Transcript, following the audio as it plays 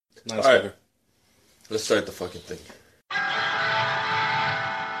Nice. All right. Let's start the fucking thing.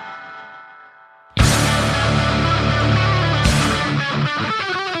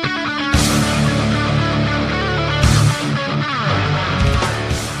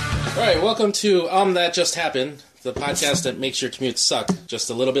 All right, welcome to That Just Happened, the podcast that makes your commute suck just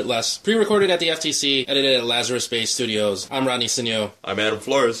a little bit less. Pre-recorded at the FTC, edited at Lazarus Bay Studios. I'm Rodney Sinio. I'm Adam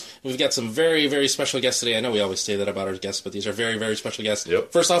Flores. We've got some very, very special guests today. I know we always say that about our guests, but these are very, very special guests.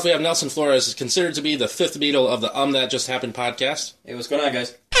 Yep. First off, we have Nelson Flores, considered to be the fifth Beatle of the That Just Happened podcast. Hey, what's going on,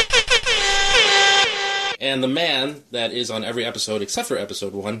 guys? And the man that is on every episode except for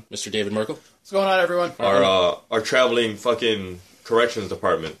episode 1, Mr. David Merkle. What's going on, everyone? Our traveling fucking corrections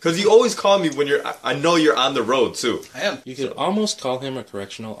department. Because you always call me when I know you're on the road, too. I am. You could almost call him a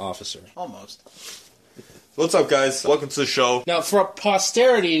correctional officer. Almost. What's up, guys? Welcome to the show. Now, for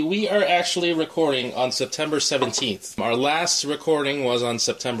posterity, we are actually recording on September 17th. Our last recording was on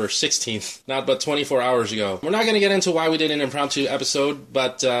September 16th, not but 24 hours ago. We're not going to get into why we did an impromptu episode,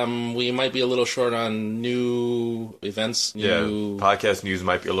 but we might be a little short on new events. Podcast news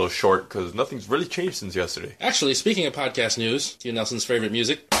might be a little short because nothing's really changed since yesterday. Actually, speaking of podcast news, cue Nelson's favorite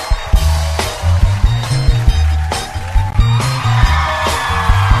music.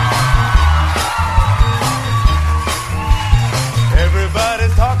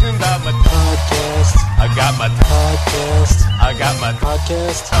 Talking about my podcast. I got my podcast. I got my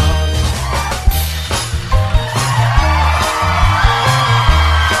podcast.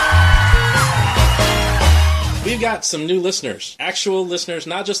 We've got some new listeners. Actual listeners,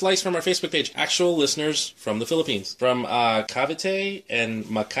 not just likes from our Facebook page. Actual listeners from the Philippines. From Cavite and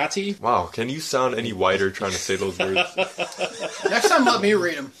Makati. Wow, can you sound any whiter trying to say those words? Next time, let me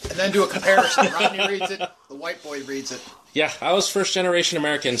read them, and then do a comparison. Rodney reads it, the white boy reads it. Yeah, I was first-generation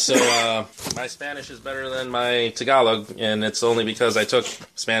American, so my Spanish is better than my Tagalog, and it's only because I took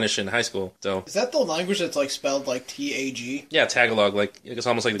Spanish in high school. So is that the language that's like spelled like T-A-G? Yeah, Tagalog, like it's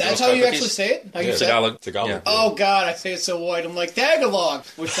almost like the That's Girl how Scout you cookies. actually say it? How you say Tagalog. it? Tagalog. Yeah. Oh God, I say it so white. I'm like Tagalog,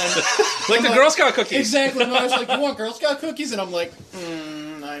 which then like the Girl Scout cookies. Exactly. And I was like, you want Girl Scout cookies? And I'm like,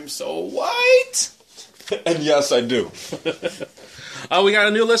 I'm so white. And yes, I do. We got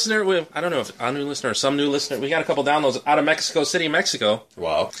a new listener. I don't know if a new listener or some new listener. We got a couple downloads out of Mexico City, Mexico.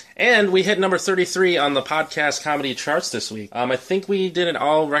 Wow. And we hit number 33 on the podcast comedy charts this week. I think we did an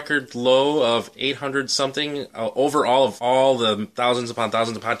all-record low of 800-something overall of all the thousands upon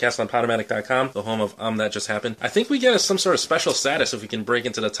thousands of podcasts on Podomatic.com, the home of That Just Happened. I think we get some sort of special status if we can break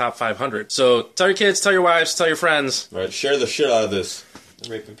into the top 500. So tell your kids, tell your wives, tell your friends. All right, share the shit out of this.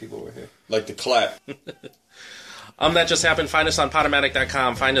 They're raping people over here. Like the clap. That Just Happened. Find us on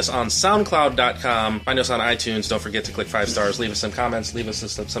Podomatic.com. Find us on SoundCloud.com. Find us on iTunes. Don't forget to click 5 stars. Leave us some comments. Leave us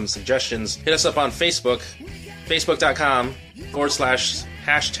some suggestions. Hit us up on Facebook.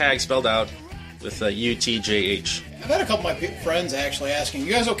 Facebook.com/hashtag spelled out with UTJH. I've had a couple of my friends actually asking,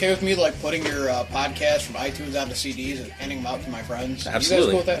 you guys okay with me like putting your podcast from iTunes onto CDs and handing them out to my friends?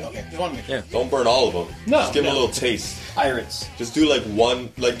 Absolutely. You guys cool with that? Okay, just want to make sure. Yeah. Don't burn all of them. No. Just give them a little taste. Pirates. Just do like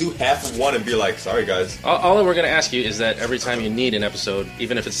one, do half of one and be like, sorry guys. All we're going to ask you is that every time you need an episode,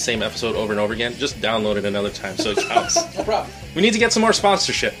 even if it's the same episode over and over again, just download it another time so it counts. No problem. We need to get some more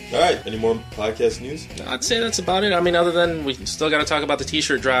sponsorship. All right, any more podcast news? I'd say that's about it. I mean, other than we still got to talk about the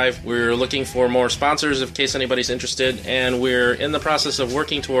t-shirt drive. We're looking for more sponsors in case anybody's interested, and we're in the process of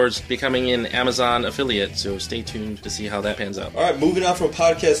working towards becoming an Amazon affiliate, so stay tuned to see how that pans out. All right, moving on from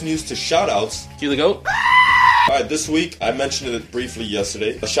podcast news to shout-outs. Cue the goat. All right, this week, I mentioned it briefly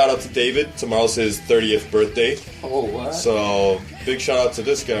yesterday. A shout-out to David. Tomorrow's his 30th birthday. Oh, what? So, big shout-out to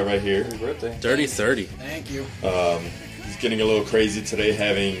this guy right here. Happy birthday. Dirty 30. Thank you. He's getting a little crazy today,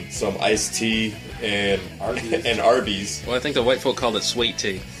 having some iced tea and Arby's. Well, I think the white folk called it sweet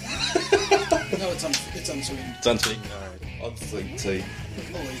tea. No, it's unsweetened. It's unsweet. All right. Unsweet tea.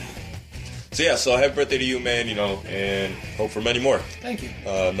 So yeah, so happy birthday to you, man, and hope for many more. Thank you.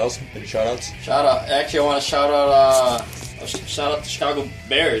 Nelson, any shout-outs? Shout out. Actually, I want to shout out the Chicago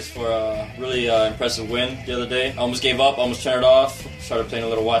Bears for a really impressive win the other day. I almost gave up, almost turned it off. Started playing a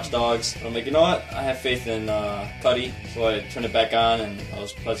little Watch Dogs. But I'm like, you know what? I have faith in Cuddy, so I turned it back on, and I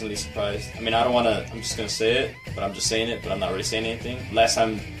was pleasantly surprised. I mean, I'm just going to say it, but I'm just saying it, but I'm not really saying anything. Last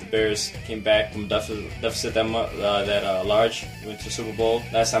time the Bears came back from deficit that large, we went to the Super Bowl.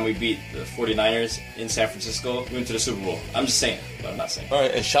 Last time we beat the 49ers in San Francisco, we went to the Super Bowl. I'm just saying. but I'm not saying. All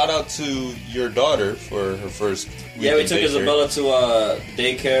right, and shout out to your daughter for her first week Yeah, we in took daycare. Isabella to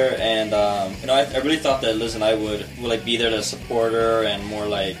daycare, and I really thought that Liz and I would like be there to support her, and more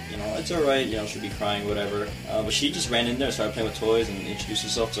like, it's alright, she'll be crying, whatever. But she just ran in there, started playing with toys, and introduced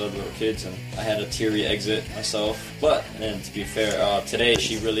herself to other little kids, and I had a teary exit myself. But then, to be fair, today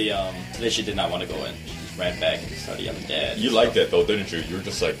she really she did not want to go in. She just ran back and just started yelling, "Dad!" You liked that though, didn't you? You were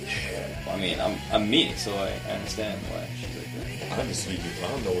just like, I mean, I'm me, so I understand why she's like that. honestly, I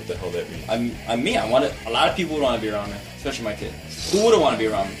don't know what the hell that means. I'm me. A lot of people would want to be around me, especially my kid. Who wouldn't want to be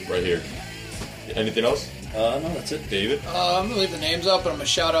around me? Right here. Anything else? No, that's it. David? I'm going to leave the names up, but I'm going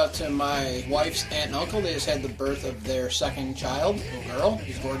to shout out to my wife's aunt and uncle. They just had the birth of their second child, little girl.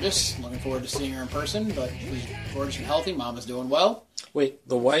 She's gorgeous. Looking forward to seeing her in person, but she's gorgeous and healthy. Mama's doing well. Wait,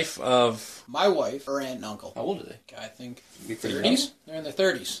 the wife of... My wife, her aunt and uncle. How old are they? I think Be pretty 30s. young? They're in their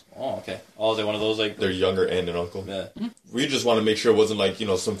 30s. Oh, okay. Oh, is it one of those like... Their younger aunt and uncle. Yeah. We just want to make sure it wasn't like, some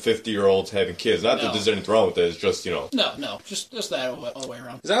 50-year-olds having kids. Not that No. there's anything wrong with that. It's just, No, just that all the way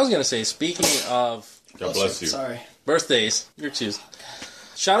around. Because I was going to say, speaking of God bless you. Sorry. birthdays, your choose.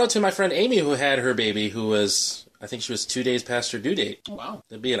 Shout out to my friend Amy who had her baby, who was... I think she was 2 days past her due date. Oh, wow.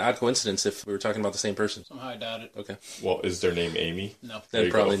 That'd be an odd coincidence if we were talking about the same person. Somehow I doubt it. Okay. Well, is their name Amy? No. There Then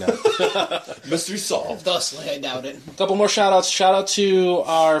you probably go. not. Mystery solved. Thusly, I doubt it. A couple more shout-outs. Shout out to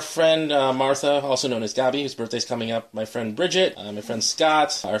our friend Martha, also known as Gabby, whose birthday's coming up. My friend Bridget, my friend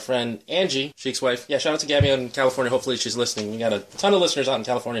Scott, our friend Angie, Sheik's wife. Yeah, shout out to Gabby in California. Hopefully she's listening. We got a ton of listeners out in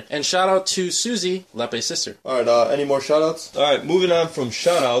California. And shout out to Susie, Lepe's sister. All right, any more shout-outs? All right, moving on from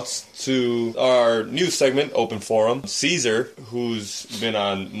shout-outs to our new segment, Open Forum. Caesar, who's been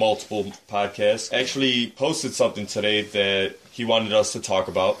on multiple podcasts, actually posted something today that he wanted us to talk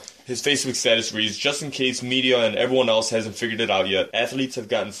about. His Facebook status reads, "Just in case media and everyone else hasn't figured it out yet, athletes have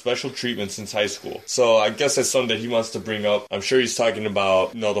gotten special treatment since high school." So I guess that's something that he wants to bring up. I'm sure he's talking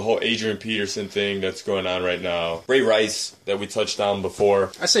about, the whole Adrian Peterson thing that's going on right now. Ray Rice, that we touched on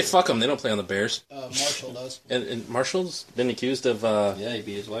before. I say fuck them. They don't play on the Bears. Marshall does. And Marshall's been accused of... Yeah, he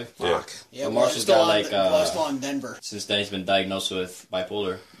beat his wife. Fuck. Yeah, Well, well, Marshall's still got, on, like, well, still on Denver. Since then, he's been diagnosed with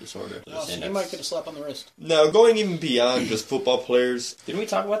bipolar disorder. Oh, so he might get a slap on the wrist. Now, going even beyond just football players. Didn't we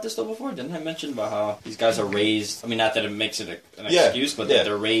talk about this though before? Didn't I mention about how these guys are raised? I mean, not that it makes it an Yeah, excuse, but yeah. that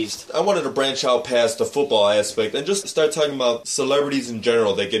they're raised. I wanted to branch out past the football aspect and just start talking about celebrities in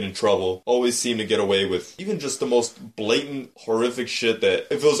general that get in trouble, always seem to get away with even just the most blatant, horrific shit that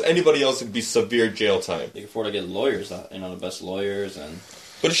if it was anybody else, it'd be severe jail time. They can afford to get lawyers, the best lawyers, and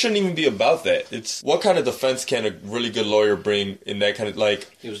But it shouldn't even be about that. It's what kind of defense can a really good lawyer bring in that kind of, like,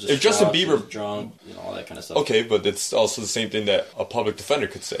 he was just if Justin he Bieber... was drunk, all that kind of stuff. Okay, but it's also the same thing that a public defender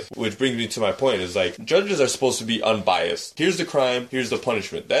could say. Which brings me to my point, is like, judges are supposed to be unbiased. Here's the crime, here's the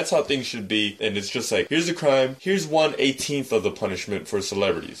punishment. That's how things should be, and it's just like, here's the crime, here's 1/18 of the punishment for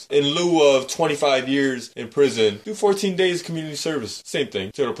celebrities. In lieu of 25 years in prison, do 14 days community service. Same thing,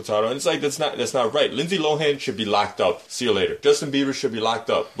 potato potato. And it's like, that's not right. Lindsay Lohan should be locked up. See you later. Justin Bieber should be locked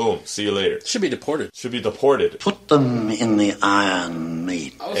up. Boom. See you later. Should be deported. Should be deported. Put them in the iron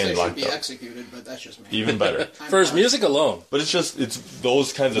meat. I would And say locked should be up. executed, but that's just me. Even better. For his music alone. But it's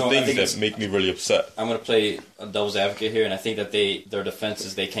those kinds of No, I things think that it's- make me really upset. I'm going to play a devil's advocate here, and I think that their defense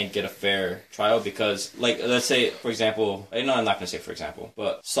is they can't get a fair trial because, like, let's say, for example, I'm not going to say for example,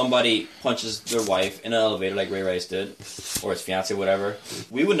 but somebody punches their wife in an elevator like Ray Rice did, or his fiance, whatever.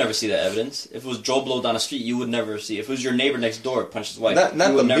 We would never see that evidence. If it was Joe Blow down the street, you would never see. If it was your neighbor next door punched his wife, Not you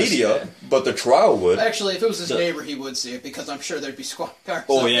the would never see media, that. but the trial would. Actually, if it was his The- neighbor, he would see it because I'm sure there'd be squad cars.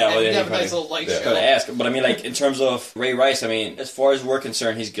 Oh, up yeah, and well, he'd yeah, have a he nice probably- little light yeah. show. Gotta ask, but I mean, like, in terms of Ray Rice, I mean, as far as we're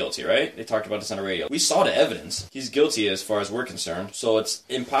concerned, he's guilty, right? They talked about this on the radio. We saw the evidence. He's guilty as far as we're concerned, so it's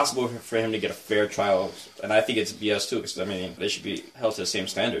impossible for him to get a fair trial, and I think it's BS too, because, I mean, they should be held to the same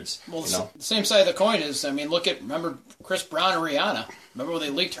standards, Well, you know? the same side of the coin is, I mean, remember Chris Brown and Rihanna? Remember when they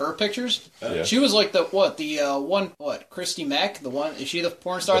leaked her pictures? Yeah. She was like Christy Mack, the one, is she the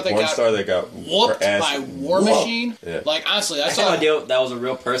porn star The that porn got star that got whooped her ass by War whooped. Machine? Yeah. Like, honestly, I I had saw no idea that was a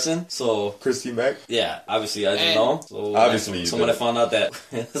real person, so... Christy Mack. Yeah, obviously I didn't And- know. So Obviously you like, someone I did. found out that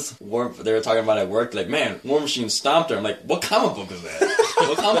they were talking about at work, like, man, War Machine stomped her. I'm like, what comic book is that?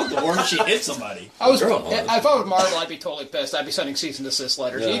 What comic book did War Machine hit somebody? I was, Girl, if I was Marvel, I'd be totally pissed. I'd be sending cease and desist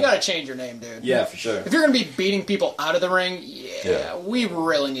letters. Yeah. You gotta change your name, dude. yeah, for sure. If you're gonna be beating people out of the ring, yeah, Yeah. we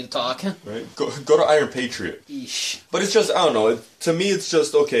really need to talk. Right? Go to Iron Patriot. Eesh. But it's just, I don't know. To me, it's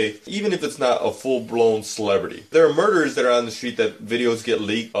just, okay, even if it's not a full-blown celebrity. There are murderers that are on the street that videos get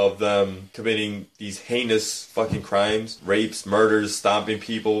leaked of them committing these heinous fucking crimes. Rapes, murders, stomping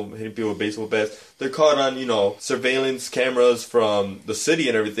people, hitting people with baseball bats. They're caught on, surveillance cameras from the city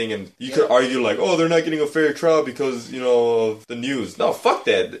and everything, and you could argue like, oh, they're not getting a fair trial because, of the news. No, fuck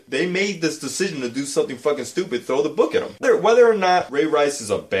that. They made this decision to do something fucking stupid, throw the book at them. Whether or not Ray Rice is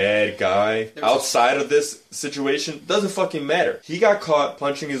a bad guy outside of this situation, doesn't fucking matter. He got caught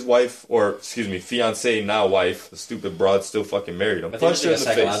punching his wife, or, fiancé, now wife. The stupid broad still fucking married him. I think it's like a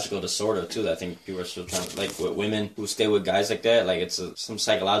psychological disorder, too, that I think people are still trying to, like, with women who stay with guys like that, like, it's some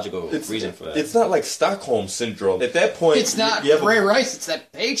psychological reason for that. It's not like Stockholm Syndrome. At that point... It's not Ray Rice, it's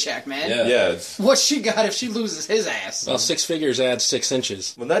that paycheck, man. Yeah. What's she got if she loses his ass? Well, 6 figures adds 6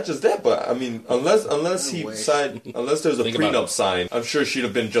 inches. Well, not just that, but, I mean, unless there's a prenup signed, I'm sure she'd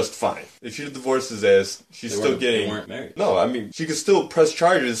have been just fine. If she'd have divorced his ass, she's still getting... They weren't married. No, I mean, she could still press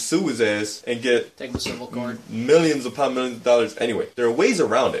charges, sue his ass, and get... Take him to civil court. Millions upon millions of dollars. Anyway, there are ways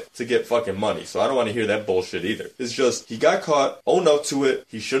around it to get fucking money, so I don't want to hear that bullshit either. It's just, he got caught, own up to it,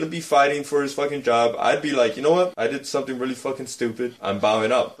 he shouldn't be fighting for his fucking job. I'd be like, you know what? I did something really fucking stupid. I'm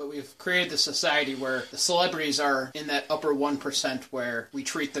bowing up. But we've created this society where the celebrities are in that upper 1% where we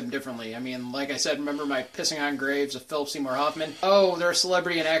treat them differently. I mean, like I said, remember my pissing on graves of Philip Seymour Hoffman? Oh, they're a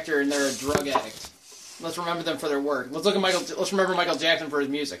celebrity and actor and they're a drug addict. Let's remember them for their work. Let's remember Michael Jackson for his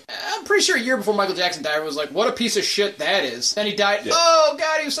music. I'm pretty sure a year before Michael Jackson died, it was like, what a piece of shit that is. Then he died. Yeah. Oh,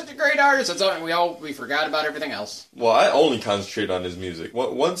 God, he was such a great artist. That's all, we forgot about everything else. Well, I only concentrate on his music.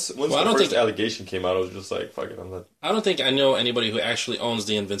 Once the first allegation came out, I was just like, fuck it, I'm not... I don't think I know anybody who actually owns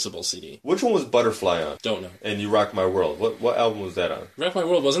the Invincible CD. Which one was Butterfly on? Don't know. And You Rock My World. What album was that on? Rock My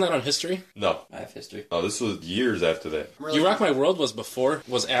World, wasn't that on History? No. I have History. Oh, this was years after that. You Rock My World was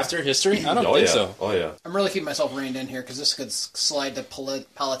after History? I don't think so. Oh, yeah. I'm really keeping myself reined in here because this could slide to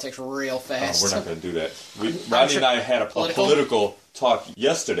politics real fast. Oh, we're not going to do that. Rodney and I had a political talk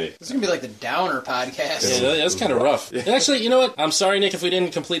yesterday. This is going to be like the Downer podcast. Yeah, that's kind of rough. Yeah. Actually, you know what? I'm sorry, Nick, if we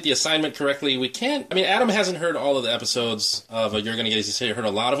didn't complete the assignment correctly. We can't... I mean, Adam hasn't heard all of the episodes of You're Gonna Get His Disease. He heard a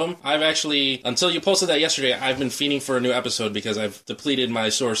lot of them. I've actually, until you posted that yesterday, I've been fiending for a new episode because I've depleted my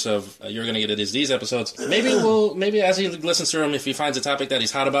source of You're Gonna Get His Disease episodes. Maybe as he listens through them, if he finds a topic that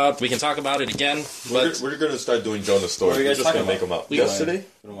he's hot about, we can talk about it again. But we're going to start doing Jonah's stories. We're just going to make them up. Yesterday?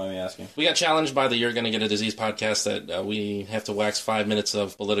 Don't mind me asking. We got challenged by the You're Gonna Get a Disease podcast that we have to wax 5 minutes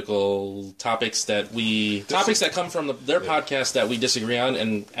of political topics that come from their podcast that we disagree on,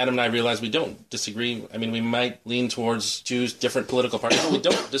 and Adam and I realized we don't disagree. I mean, we might lean towards choose different political parties, but we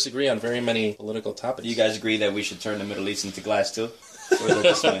don't disagree on very many political topics. Do you guys agree that we should turn the Middle East into glass too?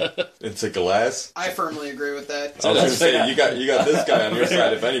 Into glass? I firmly agree with that. I was going to say, you got this guy on your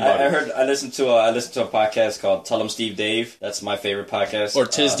side, if anybody. I listened to a podcast called Tell 'em Steve Dave. That's my favorite podcast. Or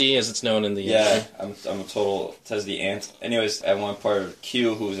TSD, as it's known in the industry. I'm a total TSD ant. Anyways, at one part,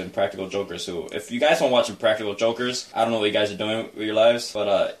 Q, who's in Practical Jokers, who, if you guys don't watch Practical Jokers, I don't know what you guys are doing with your lives,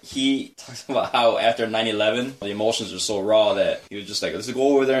 but he talks about how after 9/11, the emotions are so raw that he was just like, let's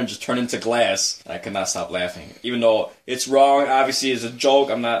go over there and just turn into glass. And I could not stop laughing. Even though it's wrong, obviously, it's a joke.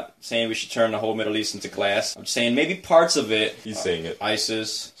 I'm not saying we should turn the whole Middle East into glass. I'm saying maybe parts of it. He's saying it.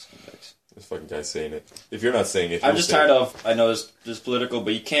 ISIS. This fucking guy's saying it. If you're not saying it, I'm just tired of. I know this is political,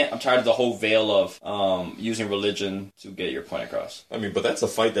 but you can't. I'm tired of the whole veil of using religion to get your point across. I mean, but that's a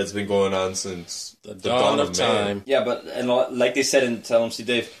fight that's been going on since the dawn of time. Man. Yeah, but like they said in Tell 'em Steve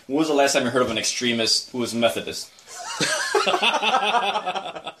Dave, when was the last time you heard of an extremist who was Methodist?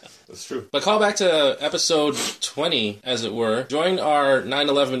 That's true. But call back to episode 20, as it were. Join our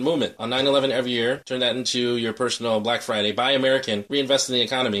 9/11 movement. On 9/11 every year, turn that into your personal Black Friday. Buy American. Reinvest in the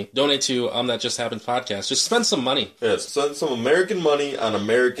economy. Donate to That Just Happened podcast. Just spend some money. Yes, spend some American money on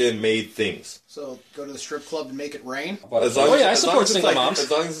American-made things. So go to the strip club and make it rain? I support single moms.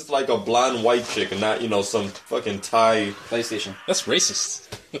 As long as it's like a blonde white chick and not, some fucking Thai... PlayStation. That's racist.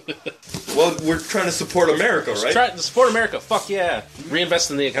 Well, we're trying to support America, right? Try to support America. Fuck yeah.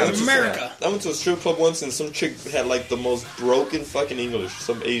 Reinvest in the economy. America. I went to a strip club once and some chick had like the most broken fucking English.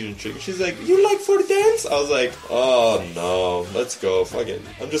 Some Asian chick. She's like, you like for the dance? I was like, oh no, let's go. Fucking,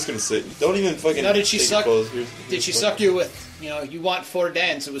 I'm just gonna sit. Don't even fucking. Now, did she suck? Did she suck you with? You want 4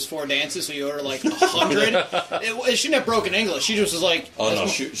 dance. It was 4 dances, so you order like 100. She didn't have broken English. She just was like, oh no,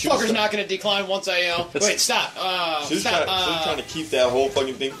 fucker's not going to decline once I, wait, stop. She was trying to keep that whole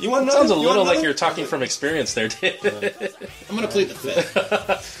fucking thing. You want sounds a little like you're talking from experience there, Dave. I'm going to plead the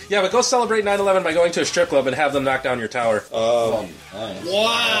fifth. Yeah, but go celebrate 9/11 by going to a strip club and have them knock down your tower. Wow.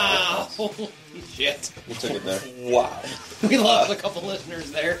 shit. We took it there. Wow. We lost a couple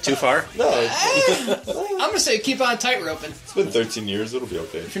listeners there. Too far? No, I'm going to say keep on tightroping. it's been 13 years. It'll be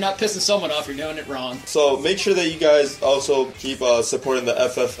okay. If you're not pissing someone off, you're doing it wrong. So make sure that you guys also keep supporting the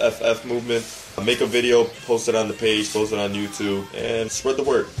FFFF movement. Make a video, post it on the page, post it on YouTube, and spread the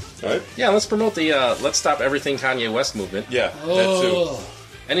word. All right? Yeah, let's promote the Let's Stop Everything Kanye West movement. Yeah, that too.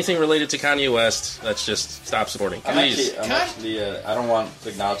 Anything related to Kanye West, let's just stop supporting. I'm Please. actually, I don't want to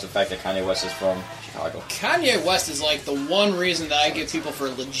acknowledge the fact that Kanye West is from Chicago. Kanye West is like the one reason that I give people for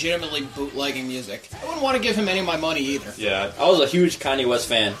legitimately bootlegging music. I wouldn't want to give him any of my money either. Yeah. I was a huge Kanye West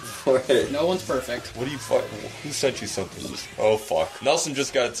fan. No one's perfect. What do you fuck? Who sent you something? Oh, fuck. Nelson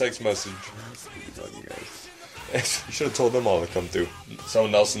just got a text message. You guys. You should have told them all to come through. Some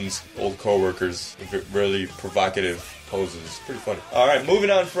of Nelson's old co-workers, really provocative poses. Pretty funny. All right,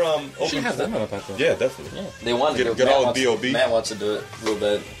 moving on from You should have them on a podcast. Yeah, definitely. Yeah. They want to Get all B.O.B. Matt wants to do it a little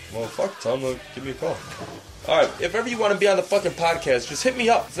bit. Well, fuck, tell him to give me a call. All right, if ever you want to be on the fucking podcast, just hit me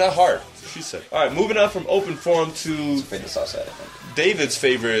up. It's not hard. She said. All right, moving on from open forum to Afraid the South Side, I think. David's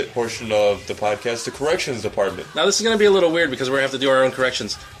favorite portion of the podcast, the corrections department. Now, this is going to be a little weird because we're going to have to do our own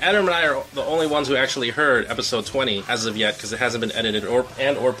corrections. Adam and I are the only ones who actually heard episode 20 as of yet because it hasn't been edited or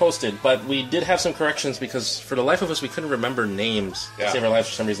posted. But we did have some corrections because for the life of us, we couldn't remember names to save our lives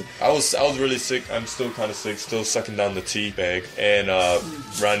for some reason. I was really sick. I'm still kind of sick. Still sucking down the tea bag. And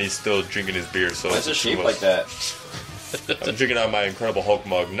Ronnie's still drinking his beer. So Why is it shaped like that? I'm drinking out my Incredible Hulk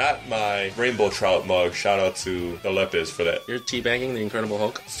mug, not my Rainbow Trout mug. Shout out to the Lepis for that. You're teabagging the Incredible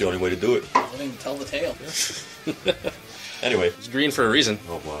Hulk? It's the only way to do it. Let him tell the tale. Anyway. It's green for a reason.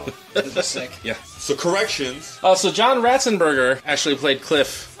 Oh, wow. It's sick. Yeah. So corrections. So John Ratzenberger actually played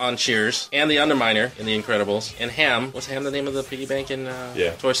Cliff on Cheers and the Underminer in The Incredibles. And Ham, what's Ham the name of the piggy bank in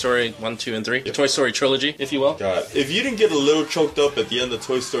Toy Story 1, 2, and 3? The Toy Story trilogy, if you will. God, if you didn't get a little choked up at the end of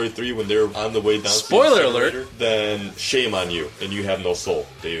Toy Story 3 when they were on the way down Spoiler to the alert, incinerator, then shame on you, and you have no soul,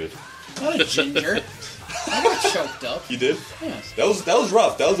 David. Not a ginger. I got choked up. You did? Yes. That was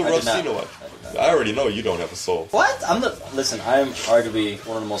rough. That was a I rough did not. scene to watch. I already know you don't have a soul. What? Listen, I'm arguably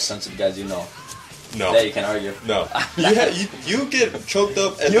one of the most sensitive guys you know. No. That you can argue. No. You get choked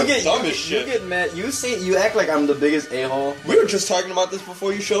up at the dumbest shit. You get mad. You act like I'm the biggest a-hole. We were just talking about this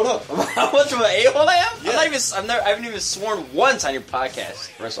before you showed up. How much of an a-hole I am? Yeah. I haven't even sworn once on your podcast.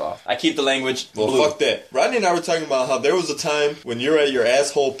 First off, I keep the language Well, blue. fuck that. Rodney and I were talking about how there was a time when you're at your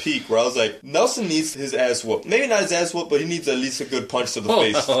asshole peak where I was like, Nelson needs his ass whooped. Maybe not his ass whooped, but he needs at least a good punch to the Hold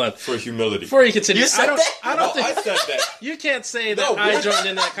face on. for humility. Before you continue, You said that? I No, don't think I said that. you can't say No, that I joined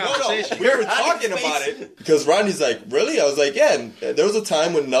in that conversation. We were talking about it because Rodney's like, really? I was like, yeah. And there was a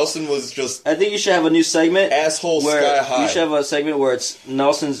time when Nelson was just I think you should have a new segment. asshole Where sky high. you should have a segment where it's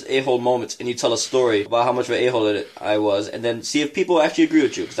Nelson's a-hole moments, and you tell a story about how much of an a-hole I was, and then see if people actually agree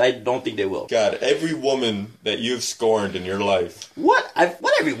with you, because I don't think they will. God, every woman that you've scorned in your life. What?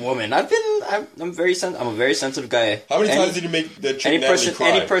 What every woman? I'm a very sensitive guy. How many times did you make the chick Any Natalie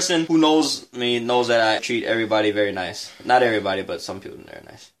cry? person who knows me knows that I treat everybody very nice. Not everybody, but some people are very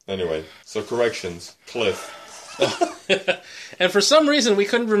nice. Anyway, so corrections. Cliff. And for some reason, we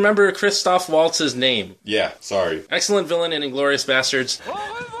couldn't remember Christoph Waltz's name. Yeah, sorry. Excellent villain in Inglourious Bastards.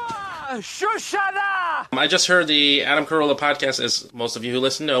 I just heard the Adam Carolla podcast, as most of you who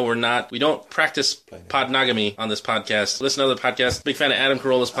listen know, we don't practice podnogamy on this podcast. Listen to other podcasts. Big fan of Adam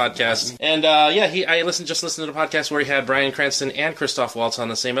Carolla's podcast. And I listened to the podcast where he had Bryan Cranston and Christoph Waltz on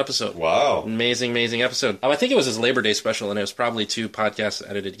the same episode. Wow. Amazing episode. I think it was his Labor Day special, and it was probably 2 podcasts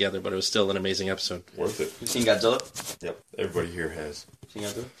edited together, but it was still an amazing episode. Worth it. You seen Godzilla? Yep. Everybody here has. Seen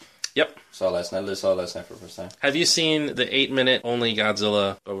Godzilla? Yep. Saw last night for the first time. Have you seen the 8-minute only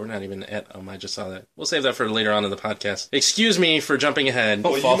Godzilla? But we're not even at. I just saw that. We'll save that for later on in the podcast. Excuse me for jumping ahead.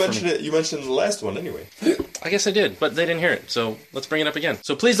 Well, you mentioned it. You mentioned the last one anyway. I guess I did, but they didn't hear it. So let's bring it up again.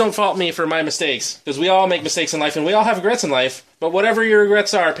 So please don't fault me for my mistakes, because we all make mistakes in life and we all have regrets in life. But whatever your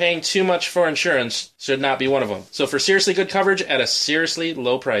regrets are, paying too much for insurance should not be one of them. So for seriously good coverage at a seriously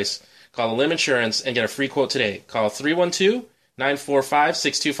low price, call Lim Insurance and get a free quote today. Call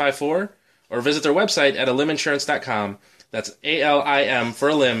 312-945-6254. Or visit their website at aliminsurance.com. That's ALIM for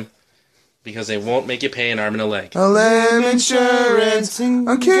a limb, because they won't make you pay an arm and a leg. A limb insurance in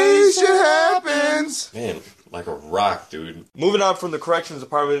case it happens. Man, like a rock, dude. Moving on from the corrections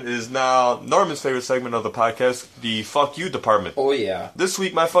department is now Norman's favorite segment of the podcast, the Fuck You department. Oh, yeah. This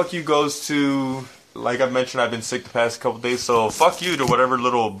week, my fuck you goes to... Like I've mentioned, I've been sick the past couple days, so fuck you to whatever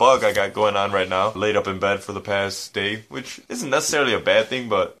little bug I got going on right now. Laid up in bed for the past day, which isn't necessarily a bad thing,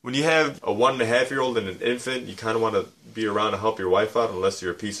 but when you have a 1.5-year-old and an infant, you kind of want to be around to help your wife out unless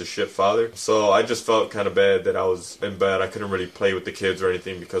you're a piece of shit father. So I just felt kind of bad that I was in bed. I couldn't really play with the kids or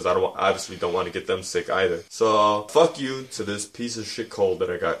anything because I obviously don't want to get them sick either. So fuck you to this piece of shit cold that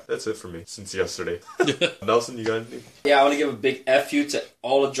I got. That's it for me since yesterday. Nelson, you got anything? Yeah, I want to give a big F you to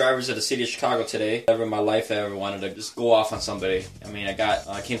all the drivers of the city of Chicago today. Never in my life I ever wanted to just go off on somebody. I mean,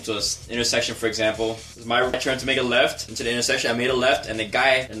 I came to an intersection, for example. It was my turn to make a left into the intersection. I made a left, and the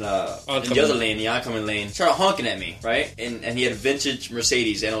guy in the other lane, the oncoming lane, started honking at me, right? And he had a vintage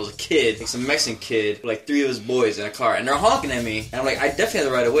Mercedes, and it was a kid, like some Mexican kid, with like 3 of his boys in a car, and they're honking at me. And I'm like, I definitely had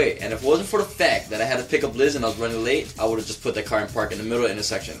the right of way. And if it wasn't for the fact that I had to pick up Liz and I was running late, I would have just put that car in park in the middle of the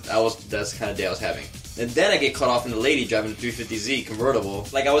intersection. That's the kind of day I was having. And then I get caught off in the lady driving the 350Z convertible.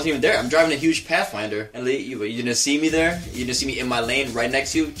 Like I wasn't even there. I'm driving a huge Pathfinder. And you didn't see me there? You didn't see me in my lane right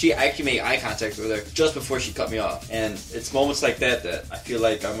next to you? I actually made eye contact with her just before she cut me off. And it's moments like that I feel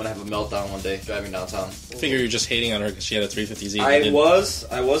like I'm going to have a meltdown one day driving downtown. I figure you're just hating on her because she had a 350Z. I was.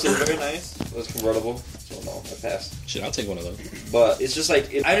 It was very nice. It was convertible. So no, I passed. Shit, I'll take one of those. But it's just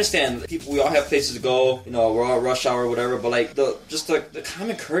like, I understand people, we all have places to go, we're all at rush hour or whatever, but like the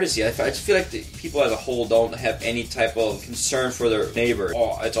common courtesy, I just feel like the people as a whole don't have any type of concern for their neighbor.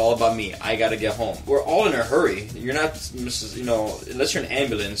 Oh, it's all about me. I gotta get home. We're all in a hurry. You're not, unless you're an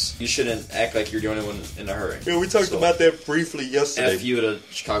ambulance, you shouldn't act like you're the only one in a hurry. Yeah, we talked about that briefly yesterday. F you to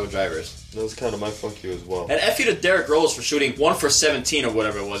Chicago drivers. That was kind of my fuck you as well. And F you to Derrick Rose for shooting 1 for 17 or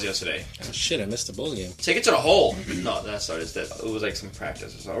whatever it was yesterday. Oh shit, I missed the Bulls game. Take it to the hole. No, that's sorry, it was like some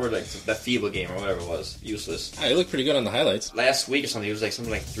practice or something. Or like that FIBA game or whatever it was. Useless. He looked pretty good on the highlights. Last week or something, he was like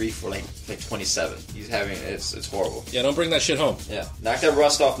something like 3 for like 27. He's having, it's horrible. Yeah, don't bring that shit home. Yeah. Knock that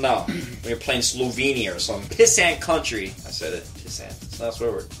rust off now. When you're playing Slovenia or some pissant country. I said it. Pissant. It's not a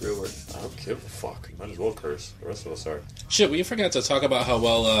swear word. Real word. I don't give a fuck. Might as well curse. The rest of us are. Shit, we forgot to talk about how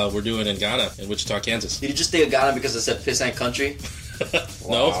well we're doing in Ghana, in Wichita, Kansas. Did you just think of Ghana because it said pissant country?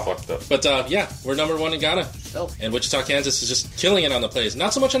 No. Wow. Fucked up. But yeah, we're number 1 in Ghana. Oh. And Wichita, Kansas is just killing it on the plays.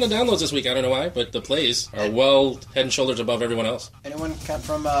 Not so much on the downloads this week, I don't know why, but the plays are well head and shoulders above everyone else. Anyone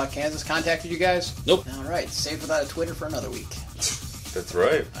from Kansas contacted you guys? Nope. All right, saved without a Twitter for another week. That's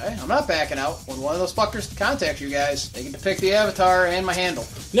right. All right, I'm not backing out. When one of those fuckers contacts you guys, they can depict the avatar and my handle.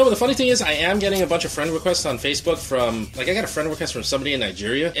 No, but the funny thing is, I am getting a bunch of friend requests on Facebook from, like, I got a friend request from somebody in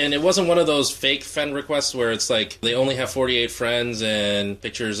Nigeria, and it wasn't one of those fake friend requests where it's like, they only have 48 friends and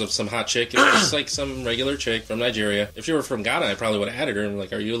pictures of some hot chick. It was just like some regular chick from Nigeria. If you were from Ghana, I probably would have added her and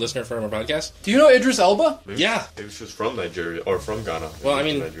like, are you a listener from our podcast? Do you know Idris Elba? Yeah. Maybe she was from Nigeria, or from Ghana. Well, I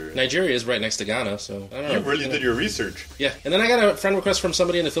mean, Nigeria is right next to Ghana, so I don't know. You really did your research. Yeah, and then I got a friend request from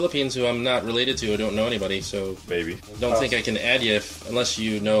somebody in the Philippines who I'm not related to. I don't know anybody, so maybe. Don't think I can add you unless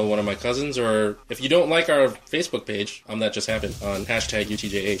you know one of my cousins, or if you don't like our Facebook page, that just happened on hashtag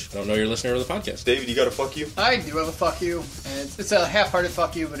UTJH. I don't know you're a listener of the podcast. David, you got a fuck you? I do have a fuck you, and it's a half-hearted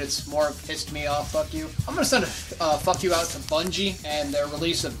fuck you, but it's more of pissed me off fuck you. I'm gonna send a fuck you out to Bungie and their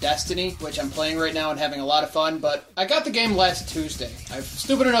release of Destiny, which I'm playing right now and having a lot of fun, but I got the game last Tuesday. I'm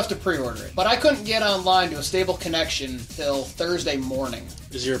stupid enough to pre-order it, but I couldn't get online to a stable connection till Thursday morning.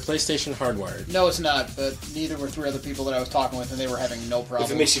 Is your PlayStation hardwired? No, it's not, but neither were 3 other people that I was talking with, and they were having no problem.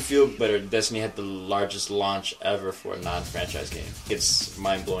 If it makes you feel better, Destiny had the largest launch ever for a non-franchise game. It's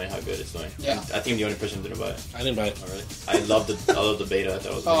mind-blowing how good it's doing. Yeah. I think I'm the only person who didn't buy it. I didn't buy it. Oh, really? I love the beta. I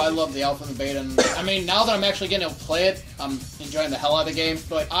thought it was I love the alpha and the beta. And, I mean, now that I'm actually getting to play it, I'm enjoying the hell out of the game,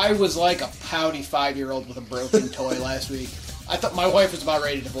 but I was like a pouty 5-year-old with a broken toy last week. I thought my wife was about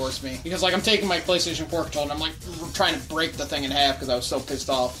ready to divorce me. Because, like, I'm taking my PlayStation 4 controller and I'm, like, trying to break the thing in half because I was so pissed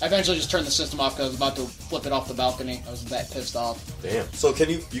off. I eventually just turned the system off because I was about to flip it off the balcony. I was that pissed off. Damn. So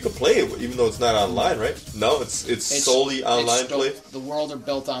you can play it even though it's not online, right? No, it's solely online play? The world are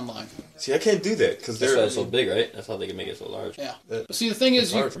built online. See, I can't do that because that's why it's so big, right? That's how they can make it so large. Yeah. But see, the thing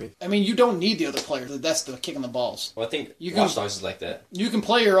is, you don't need the other players. That's the kick in the balls. Well, I think Watch Dogs is like that. You can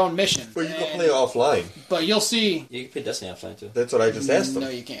play your own mission. But you can play offline. But you'll see. You can play Destiny offline too. That's what I just asked them. No,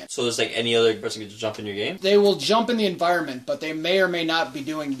 you can't. So there's like any other person can just jump in your game? They will jump in the environment, but they may or may not be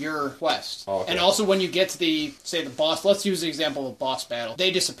doing your quest. Oh, okay. And also when you get to the boss, let's use the example of a boss battle. They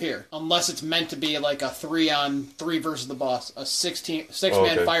disappear. Unless it's meant to be like a 3-on-3 versus the boss. A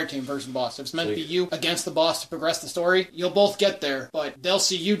 6-man fire team versus the boss. If it's meant to be you against the boss to progress the story, you'll both get there, but they'll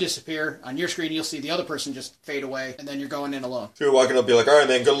see you disappear. On your screen, you'll see the other person just fade away, and then you're going in alone. So you're walking up, be like, all right,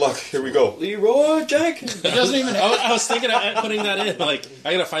 man, good luck. Here we go. Leroy Jack. It doesn't even have... I was thinking of putting that in. Like,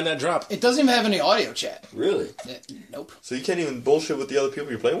 I gotta find that drop. It doesn't even have any audio chat. Really? Nope. So you can't even bullshit with the other people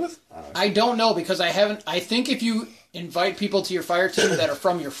you're playing with? I don't know, because I think if you invite people to your fire team that are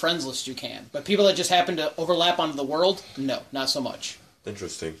from your friends list, you can. But people that just happen to overlap onto the world, no, not so much.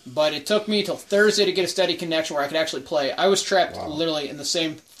 Interesting. But it took me till Thursday to get a steady connection where I could actually play. I was trapped literally in the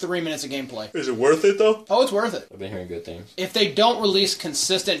same 3 minutes of gameplay. Is it worth it, though? Oh, it's worth it. I've been hearing good things. If they don't release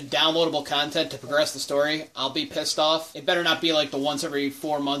consistent downloadable content to progress the story, I'll be pissed off. It better not be like the once every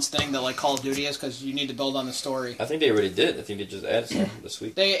 4 months thing that like Call of Duty is, because you need to build on the story. I think they already did. I think they just added some this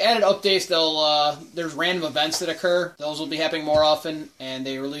week. They added updates. There's random events that occur. Those will be happening more often, and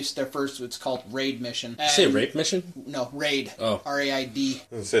they released their first, it's called Raid Mission. Did you say Rape Mission? No, Raid. Oh. R-A-I-D. I was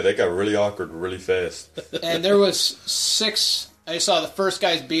going to say, that got really awkward really fast. And there was 6... I saw the first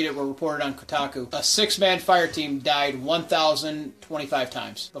guys beat it were reported on Kotaku. A 6-man fire team died 1,025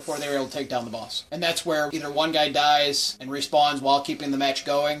 times before they were able to take down the boss. And that's where either one guy dies and respawns while keeping the match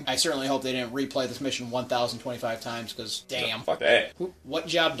going. I certainly hope they didn't replay this mission 1,025 times, because damn. Fuck that. What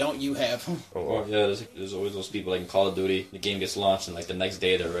job don't you have? Oh, yeah, there's always those people like in Call of Duty. The game gets launched, and like the next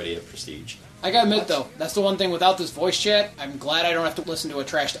day they're already at Prestige. I gotta admit, though, that's the one thing without this voice chat, I'm glad I don't have to listen to a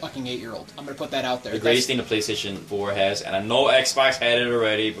trash fucking 8-year-old. I'm gonna put that out there. The greatest thing the PlayStation 4 has, and I know Xbox had it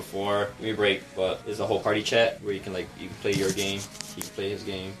already before, give me a break, but there's a whole party chat where you can play your game, he can play his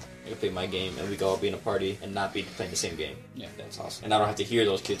game, I can play my game, and we can all be in a party and not be playing the same game. Yeah. That's awesome. And I don't have to hear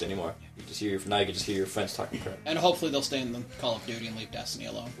those kids anymore. You can just hear your friends talking crap. And hopefully they'll stay in the Call of Duty and leave Destiny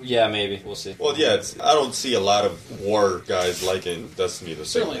alone. Yeah, maybe. We'll see. Well, yeah, I don't see a lot of war guys liking Destiny the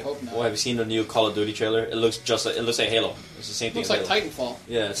same Certainly way. hope not. Well, have you seen the new Call of Duty trailer? It looks like Halo. It's the same thing. Looks like as Halo. Titanfall.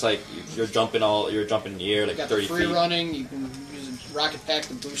 Yeah, it's like you're jumping in the air like You got 30 the free feet. running, you can use a rocket pack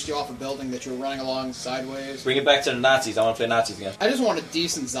to boost you off a building that you're running along sideways. Bring it back to the Nazis. I want to play Nazis again. I just want a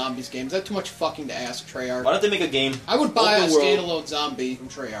decent zombies game. Is that too much fucking to ask, Treyarch? Why don't they make a game? I would buy a open world, standalone zombie from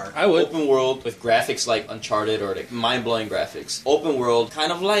Treyarch. I would. Open world with graphics like Uncharted or like mind-blowing graphics. Open world,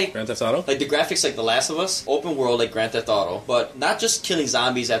 kind of like Grand Theft Auto? like the graphics like The Last of Us. Open world like Grand Theft Auto, but not just killing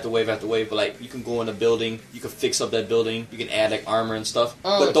zombies after wave, but like you can go in a building, you can fix up that building, you can add like armor and stuff.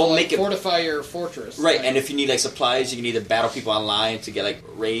 Oh, but don't like make it fortify your fortress. right. Like, And if you need like supplies, you can either battle people online to get like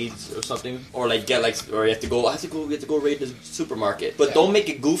raids or something, or like get like, or you have to go raid the supermarket. But Yeah. don't make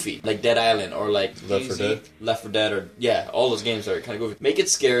it goofy like Dead Island or like Left 4 Dead? Left 4 Dead, or yeah, all those games are kind of goofy. Make it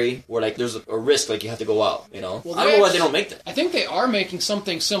scary, where like there's a risk, like you have to go out. You know, Well, I don't know why they they don't make that. I think they are making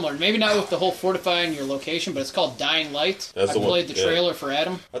something similar. Maybe not with the whole fortifying your location, but it's called Dying Light. That's I the one, played the yeah. trailer for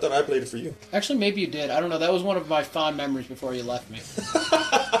Adam. I thought I played it for you. Actually, maybe you did. I don't know. That was one of my fond memories before you left me.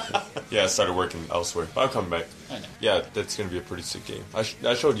 Yeah, I started working elsewhere. I'll come back. I know. Yeah, that's going to be a pretty sick game. I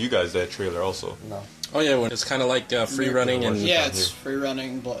showed you guys that trailer also. No. Oh, yeah, when it's kind of like free running and... Yeah, it's free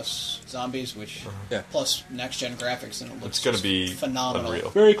running plus zombies, which Yeah. plus next gen graphics, and it looks It's going to just be phenomenal. unreal.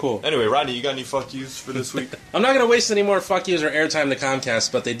 Very cool. Anyway, Rodney, you got any fuck yous for this week? I'm not going to waste any more fuck yous or airtime to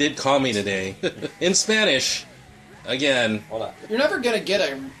Comcast, but they did call me today. In Spanish. Again. Hold on. You're never gonna get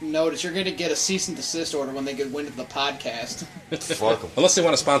a notice. You're gonna get a cease and desist order when they get wind of the podcast. Fuck 'em. Unless they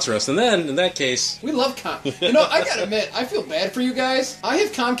want to sponsor us. And then, in that case... We love You know, I gotta admit, I feel bad for you guys. I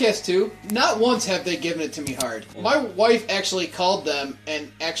have Comcast too. Not once have they given it to me hard. My wife actually called them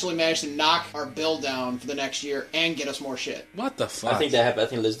and actually managed to knock our bill down for the next year and get us more shit. What the fuck? I think that happened. I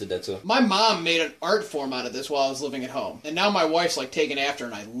think Liz did that too. My mom made an art form out of this while I was living at home. And now my wife's like taking after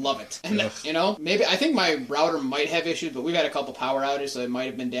and I love it. And you know, maybe I think my router might have issues, but we've had a couple power outages, so it might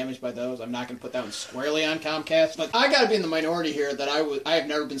have been damaged by those. I'm not going to put that one squarely on Comcast. But I got to be in the minority here that I have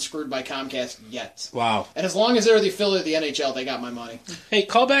never been screwed by Comcast yet. Wow. And as long as they're the affiliate of the NHL, they got my money. Hey,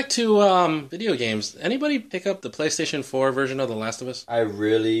 call back to video games. Anybody pick up the PlayStation 4 version of The Last of Us? I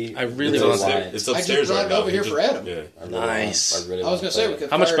really want to. It's I upstairs just brought right it now. over here for Adam. Yeah. Nice. I I was going to say, we could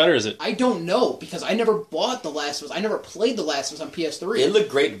How much fire- better is it? I don't know, because I never bought The Last of Us. I never played The Last of Us on PS3. It looked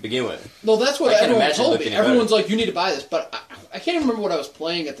great to begin with. Well, that's what I can't everyone imagine told looking me. any Everyone's like, you need to buy this. But I can't even remember what I was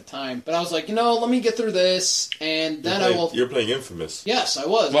playing at the time. But I was like, let me get through this, and then I will... You're playing Infamous. Yes, I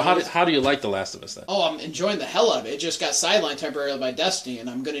was. Well, how do you like The Last of Us then? Oh, I'm enjoying the hell out of it. It just got sidelined temporarily by Destiny, and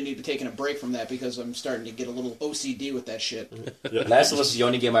I'm going to need to be taking a break from that because I'm starting to get a little OCD with that shit. Last of Us is the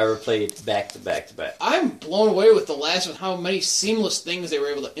only game I ever played back to back to back. I'm blown away with The Last of Us, how many seamless things they were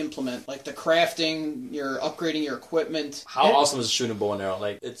able to implement. Like the crafting, your upgrading your equipment. How awesome is shooting a bow and arrow?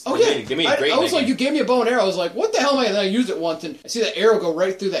 Like, it's Oh, yeah. give me a great I was like, game. you gave me a bow and arrow. I was like, what the hell am I? And then I used it once, and I see that arrow go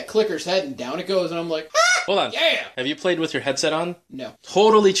right through that clicker's head, and down it goes, and I'm like, Hold on. yeah! Have you played with your headset on? No.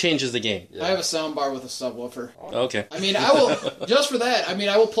 Totally changes the game. I have a soundbar with a subwoofer. Okay. I mean, I will, just for that,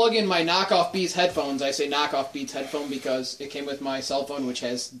 I will plug in my knockoff Beats headphones. I say knockoff Beats headphone because it came with my cell phone, which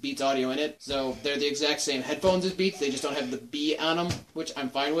has Beats audio in it. So they're the exact same headphones as Beats. They just don't have the B on them, which I'm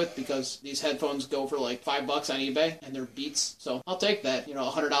fine with because these headphones go for like $5 on eBay and they're Beats. So I'll take that,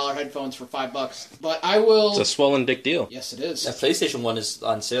 $100 headphones for $5. But I will... It's a swollen dick deal. Yes, it is. That PlayStation 1 is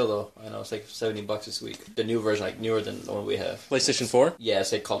on sale, though. I know, it's like $70 this week. the new version, like newer than the one we have. PlayStation 4? Yeah,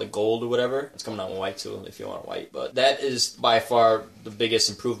 they call it Gold or whatever. It's coming out in white too, if you want white. But that is by far the biggest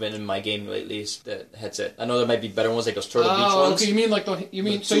improvement in my game lately. Is the headset. I know there might be better ones, like those Turtle Beach ones. Okay, you mean like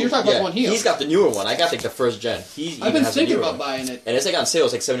so you're talking about the one he owns. He's got the newer one. I got like the first gen. I've been thinking about buying it, and it's like on sale.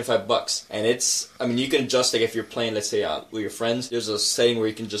 It's like $75, and it's. I mean, you can adjust like if you're playing, let's say, with your friends. There's a setting where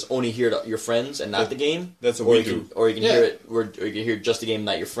you can just only hear your friends and not the game. That's what we do. Or you can hear it. Or you can hear just the game,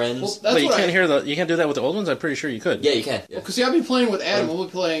 not your friends. Well, but you can't do that with the old ones. I'm pretty sure you could. Yeah, you can. Yeah. Because I've been playing with Adam. We'll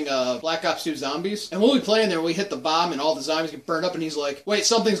be playing Black Ops 2 Zombies, and we'll be playing there. We hit the bomb, and all the zombies get burned up, and he's like, "Wait,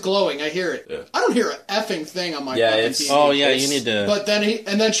 something's glowing. I hear it." Yeah. I don't hear an effing thing on my fucking TV. Oh yeah, you need to. But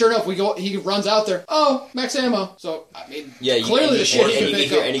then sure enough, he runs out there. Oh, max ammo. So I mean, clearly the shit he can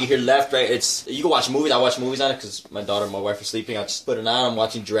pick up. And you can hear left, right. You can watch movies. I watch movies on it because my daughter and my wife are sleeping. I just put it on. I'm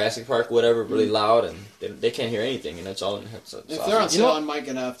watching Jurassic Park, whatever, really loud, and they can't hear anything, and it's all in headsets. If they're on sale, I might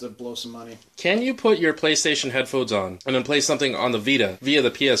gonna have to blow some money. Can you put your PlayStation headphones on and then play something on the Vita via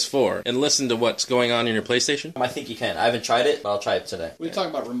the PS4 and listen to what's going on in your PlayStation? I think you can. I haven't tried it, but I'll try it today. Were you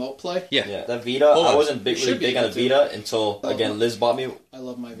talking about remote play? Yeah. That Vita, I wasn't really big on the Vita until, again, Liz bought me. I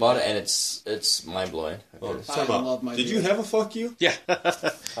love my Vita. Bought it, and it's mind-blowing. I love my Did Vita. you have a fuck you? Yeah.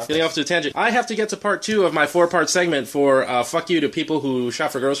 Getting off to a tangent. I have to get to part 2 of my 4-part segment for fuck you to people who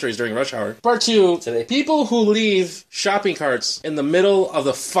shop for groceries during rush hour. Part 2, people who leave shopping carts in the middle of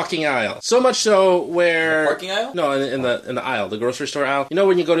the fucking aisle. So much so where... The parking aisle? No, in the aisle, the grocery store aisle. You know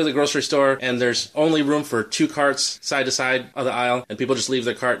when you go to the grocery store and there's only room for 2 carts side to side of the aisle, and people just leave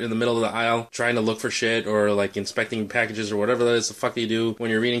their cart in the middle of the aisle trying to look for shit or like inspecting packages or whatever that is the fuck you do when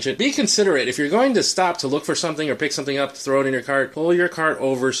you're reading shit. Be considerate. If you're going to stop to look for something or pick something up to throw it in your cart, pull your cart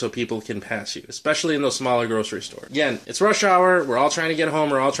over so people can pass you, especially in those smaller grocery stores. Again, it's rush hour. We're all trying to get home.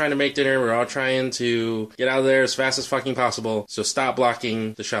 We're all trying to make dinner. We're all trying to get out of there as fast as fucking possible. So stop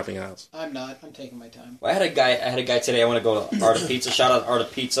blocking the shopping aisles. I'm not. I'm taking my time. Well, I had a guy today. I want to go to Art of Pizza. Shout out Art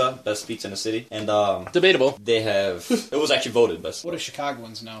of Pizza, best pizza in the city. And debatable. They have. It was actually voted best. What do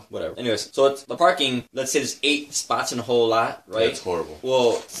Chicagoans know? Whatever. Anyways, so it's the parking. Let's say there's 8 spots in the whole lot, right? That's horrible.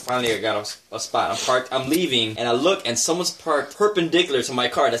 Well, finally I got a spot. I'm parked. I'm leaving, and I look, and someone's parked perpendicular to my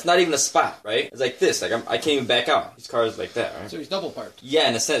car. That's not even a spot, right? It's like this. Like I can't even back out. His car is like that, right? So he's double parked. Yeah,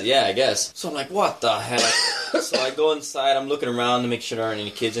 in a sense. Yeah, I guess. So I'm like, what the heck? So I go inside. I'm looking around to make sure there aren't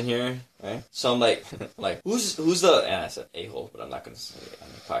any kids in here. Right? So I'm like, who's the? And I said a-hole, but I'm not gonna say it on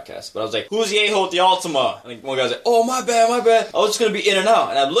the podcast. But I was like, who's the a-hole at the Ultima? And one guy's like, oh my bad. I was just gonna be in and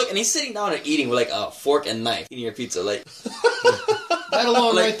out. And I'm looking, and he's sitting down and eating with like a fork and knife, eating your pizza, like. That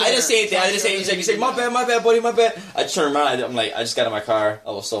alone, like, right there. I didn't say anything. He's like, my bad, buddy, my bad. I just turned around. I'm like, I just got in my car.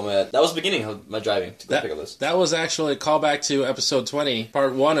 I was so mad. That was the beginning of my driving to go pick up this. That was actually a callback to episode 20,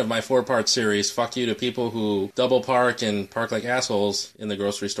 part 1 of my 4-part series. Fuck you to people who double park and park like assholes in the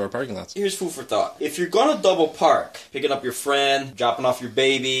grocery store parking lots. Here's food for thought. If you're gonna double park, picking up your friend, dropping off your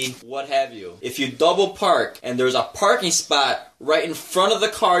baby, what have you, if you double park and there's a parking spot right in front of the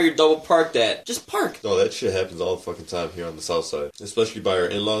car you're double parked at, just park. No, that shit happens all the fucking time here on the south side. Especially by our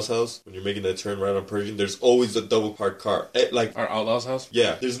in-laws' house. When you're making that turn right on Persian, there's always a double parked car. Like our outlaws' house?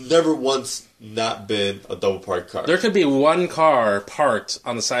 Yeah. There's never once not been a double parked car. There could be one car parked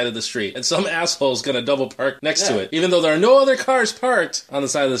on the side of the street, and some asshole's gonna double park next to it. Even though there are no other cars parked on the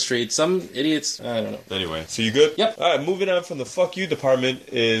side of the street. Some idiots, I don't know. Anyway, so you good? Yep. Alright, moving on from the fuck you department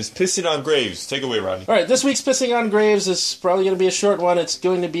is pissing on graves. Take it away, Rodney. Alright, this week's pissing on graves is probably gonna be a short one. It's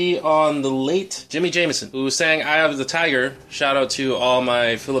going to be on the late Jimmy Jameson, who sang Eye of the Tiger. Shout out to all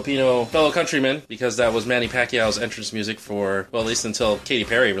my Filipino fellow countrymen, because that was Manny Pacquiao's entrance music for, well, at least until Katy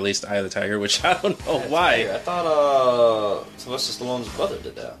Perry released Eye of the Tiger, which I don't know why. I thought Sylvester Stallone's brother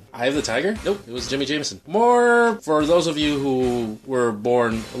did that. Eye of the Tiger? Nope, it was Jimmy Jameson. More for those of you who were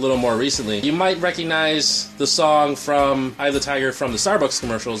born a little more recently, you might recognize the song from Eye of the Tiger from the Starbucks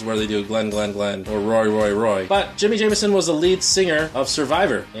commercials where they do Glenn, Glenn, Glenn, or Roy, Roy, Roy. But Jimmy Jameson was the lead singer of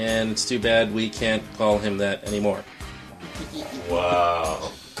Survivor, and it's too bad we can't call him that anymore.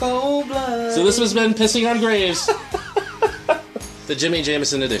 Wow. Cold blood. So this has been Pissing on Graves. The Jimmy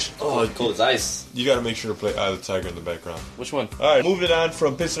Jameson edition. Oh, cold as ice. You gotta make sure to play Eye of the Tiger in the background. Which one? Alright, moving on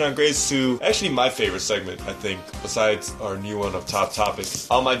from Pissing on Graves to actually my favorite segment, I think, besides our new one of Top Topics,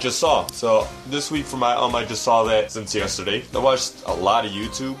 I Just Saw. So this week for my I Just Saw That since yesterday. I watched a lot of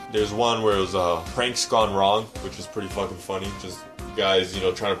YouTube. There's one where it was pranks gone wrong, which was pretty fucking funny. Just guys,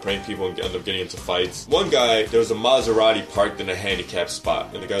 trying to prank people and end up getting into fights. One guy, there was a Maserati parked in a handicap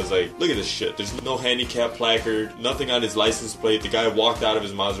spot, and the guy was like, look at this shit. There's no handicap placard, nothing on his license plate. The guy walked out of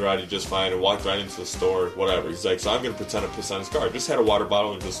his Maserati just fine and walked right into the store, whatever. He's like, so I'm going to pretend to piss on his car. Just had a water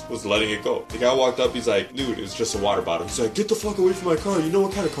bottle and just was letting it go. The guy walked up, he's like, dude, it's just a water bottle. He's like, get the fuck away from my car. You know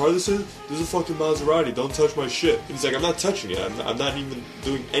what kind of car this is? This is a fucking Maserati. Don't touch my shit. And he's like, I'm not touching it. I'm not even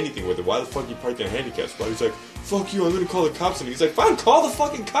doing anything with it. Why the fuck you parked in a handicap spot? He's like, fuck you, I'm gonna call the cops. And he's like, fine, call the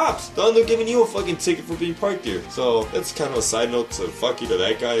fucking cops. They'll end up giving you a fucking ticket for being parked here. So that's kind of a side note to fuck you to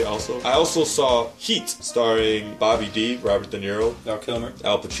that guy also. I also saw Heat, starring Bobby D, Robert De Niro, Val Kilmer,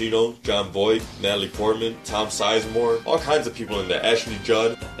 Al Pacino, John Boyd, Natalie Portman, Tom Sizemore, all kinds of people in there. Ashley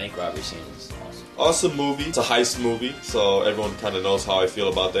Judd. Bank robbery scene is awesome. Awesome movie. It's a heist movie, so everyone kind of knows how I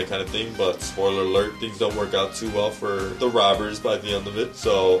feel about that kind of thing. But spoiler alert, things don't work out too well for the robbers by the end of it.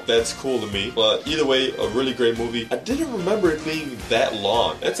 So that's cool to me. But either way, a really great movie. I didn't remember it being that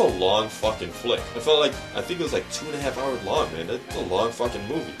long. That's a long fucking flick. I think it was like 2.5 hours long, man. That's a long fucking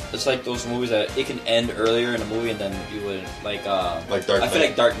movie. It's like those movies that it can end earlier in a movie and then you would like Dark Knight. I feel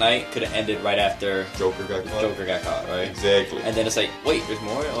like Dark Knight could have ended right after Joker got caught. Right? Exactly. And then it's like, wait, there's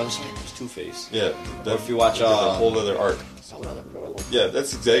more? Oh, there's Two-Face. Yeah. Or if you watch a whole other arc. Yeah,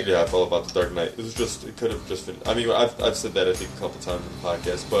 that's exactly how I felt about The Dark Knight. It could have just been. I mean, I've said that I think a couple times in the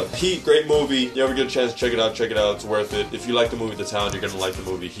podcast. But Heat, great movie. You ever get a chance to check it out? It's worth it. If you like the movie The Town, you're gonna like the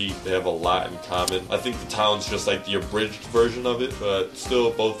movie Heat. They have a lot in common. I think The Town's just like the abridged version of it, but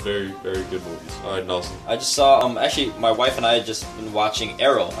still both very, very good movies. All right, Nelson. I just saw. Actually, my wife and I had just been watching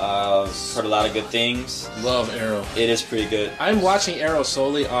Arrow. Heard a lot of good things. Love Arrow. It is pretty good. I'm watching Arrow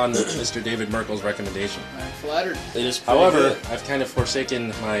solely on Mr. David Merkle's recommendation. I'm flattered. It is pretty However, good. I've kind of forsaken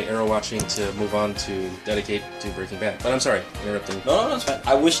my Arrow watching to move on to dedicate to Breaking Bad. But I'm sorry, interrupting. No, it's fine.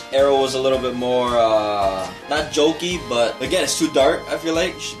 I wish Arrow was a little bit more, not jokey, but again, it's too dark, I feel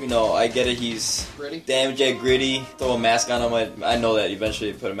like. I get it, he's Gritty? damn gritty, throw a mask on him. I know that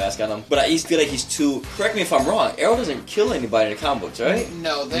eventually put a mask on him. But I feel like he's too, correct me if I'm wrong, Arrow doesn't kill anybody in the comic books, right?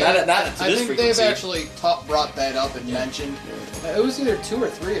 No, Not to I this think frequency. they've actually brought that up and mentioned. It was either 2 or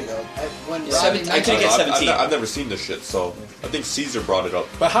 3 ago. When Yeah, Rodney I think it's 17. I've never seen this shit, so I think Caesar brought it up.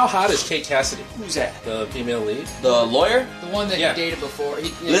 But how hot is Kate Cassidy? Who's that? The female lead? The lawyer? the one that Yeah. he dated before.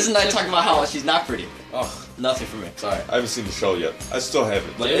 Liz and I talking about how she's not pretty. Oh, Nothing for me. Sorry. I haven't seen the show yet. I still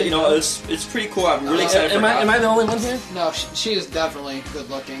haven't. But, it's pretty cool. I'm really excited for am I the only one here? No, she is definitely good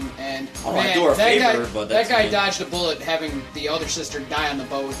looking, and Oh, I man, do her a that favor, guy, but that that's guy me. dodged a bullet having the other sister die on the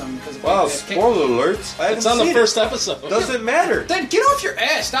boat with him because of Wow, the kick. spoiler alert. I haven't It's on the seen first episode. it. Doesn't matter. Then get off your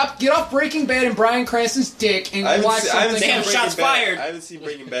ass. Get off Breaking Bad and Bryan Cranston's dick and I haven't watch seen- I haven't something seen Damn, else. Breaking shots Bad. fired. I haven't seen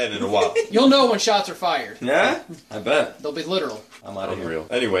Breaking Bad in a while. You'll know when shots are fired. Yeah? I bet. They'll be literal. I'm out of here. Unreal.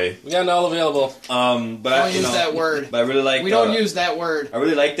 Anyway, We got it all available. But Don't use that word. But I really like. We don't use that word. I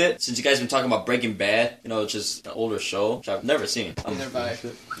really liked it. Since you guys have been talking about Breaking Bad, it's just an older show, which I've never seen. Neither have I.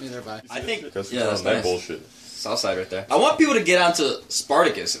 Neither have I. I think. because Yeah, that's that nice. bullshit. Southside right there. I want people to get onto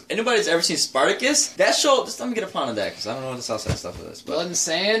Spartacus. If anybody's ever seen Spartacus, that show, just let me get a pound of that, because I don't know what the Southside stuff is. But Blood and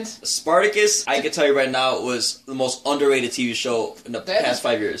Sand. Spartacus, I can tell you right now, was the most underrated TV show in the past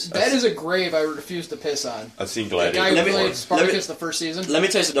 5 years. That is a grave I refuse to piss on. I've seen The guy Gladiator. who Let me- played let me- Spartacus the first season. Let me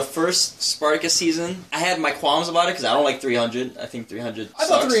tell you, so the first Spartacus season, I had my qualms about it, because I don't like 300. I think 300 I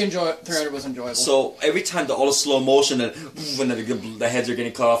thought sucks. 300 was enjoyable. So every time all the slow motion and when the heads are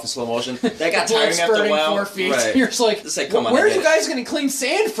getting cut off in slow motion, that got Blood tiring after a spurting while. 4 feet. Right. You're just like, It's like, come on, where I are get you it. guys getting clean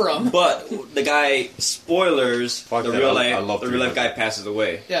sand from? But the guy, spoilers, Fuck the that, real I love life, the real life 300. guy passes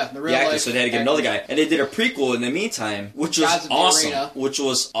away. Yeah, the real The actor, life so they had to get actor. another guy, and they did a prequel in the meantime, which was Gods of the awesome. Arena. Which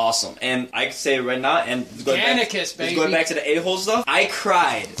was awesome, and I can say it right now, and Gannicus, baby. going back to the a-hole stuff, I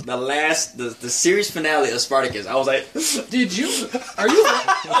cried the series finale of Spartacus. I was like, Did you? Are you?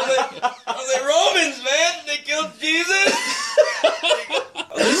 I was like, Romans, man, they killed Jesus.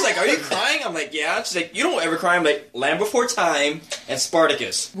 She's like, are you crying? I'm like, yeah. She's like, you don't ever cry. I'm like, Land Before Time and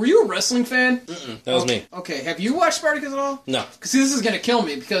Spartacus. Were you a wrestling fan? That was me. Okay, have you watched Spartacus at all? No. Because this is gonna kill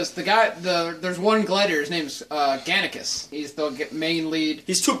me. Because there's one gladiator. His name's Gannicus. He's the main lead.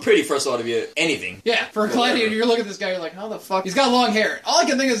 He's too pretty, first of all, to be anything. Yeah, for a gladiator, you're looking at this guy. You're like, how the fuck? He's got long hair. All I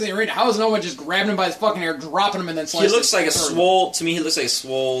can think is in the arena. How is no one just grabbing him by his fucking hair, dropping him, and then He slicing? looks like a swole. swole. To me, he looks like a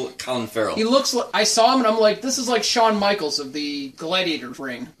swole Colin Farrell. He looks like, I saw him and I'm like, this is like Shawn Michaels of the Gladiator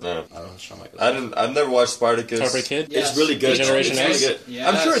ring. No. I don't know, Shawn Michaels. I've never watched Spartacus. Heartbreak Kid? Yes. It's really good. Generation It's really X? good. Yes.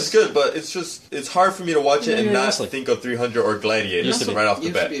 I'm sure it's good, but it's hard for me to watch it and Yeah, not wrestling. think of 300 or Gladiator Used to be. right off the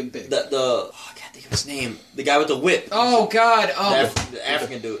Used to bat. be a big. I can't think of his name. The guy with the whip. Oh God! The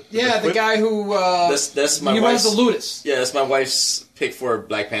African dude. yeah, the whip? guy who That's my he runs wife's. the Ludus. Yeah, that's my wife's pick for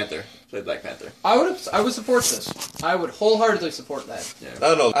Black Panther. Play Black Panther. I would support this. I would wholeheartedly support that. I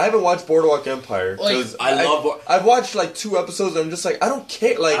don't know. I haven't watched Boardwalk Empire because I've watched like 2 episodes and I'm just like, I don't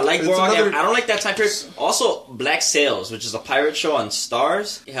care. Like, I like Boardwalk Empire. I don't like that time period. Also, Black Sails, which is a pirate show on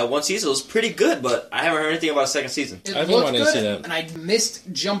Stars. It had 1 season. It was pretty good, but I haven't heard anything about a 2nd season. It I've been wanting to see that. And I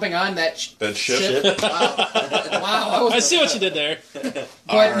missed jumping on that ship. Wow. I see what you did there.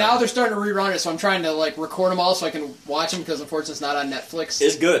 But now they're starting to rerun it, so I'm trying to like record them all so I can watch them because unfortunately it's not on Netflix.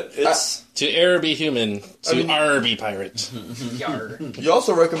 It's good. It's To err be human, to R be pirate. You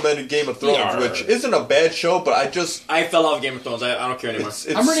also recommended Game of Thrones, Yarr. which isn't a bad show, but I fell off Game of Thrones. I don't care anymore. it's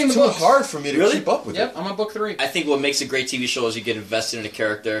I'm reading the too books. hard for me to Really? keep up with Yep, it. I'm on book 3. I think what makes a great TV show is you get invested in a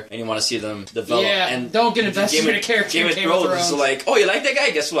character and you want to see them develop. Yeah, and don't get invested in a character Game in of Game of Thrones is Thrones. like, oh, you like that guy?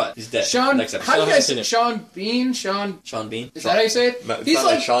 Guess what? He's dead. Sean, Next how episode. do you guys seen say it. Sean Bean? Sean Bean. Is that how you say it? It's He's not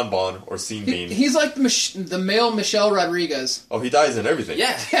like Sean Bond or Sean Bean. He's like the male Michelle Rodriguez. Oh, he dies in everything.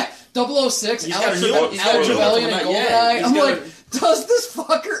 Yeah. Yeah, 006, He's Alex got a new- Alex Rebellion, and Yeah, GoldenEye. he's I'm got like, does this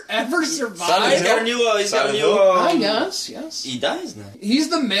fucker ever survive? Silent He's got a new. Silent Hill? Yes. He dies now. He's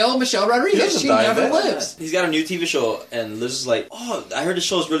the male Michelle He Rodriguez. doesn't She die in never that. lives. He's got a new TV show, and Liz is like, oh, I heard the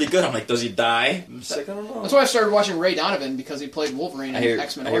show's really good. I'm like, does he die? I'm just like, I don't know. That's why I started watching Ray Donovan because he played Wolverine in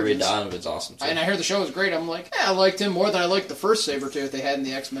X-Men I hear Ray Origins. Donovan's awesome too. And I heard the show was great. I'm like, yeah, I liked him more than I liked the first Sabretooth they had in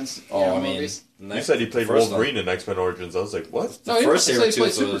the X-Men movies. You said he played Wolverine in X-Men Origins. I was like, what? No, he first didn't say he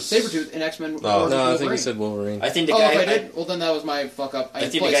played Sabretooth was- Sabretooth in X-Men No. Origins No, I think Wolverine. he said Wolverine. I think the Oh, guy. if I did, well then that was my fuck up. I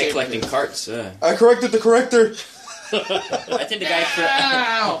think the guy collecting carts. Yeah. I corrected the corrector. I think the guy.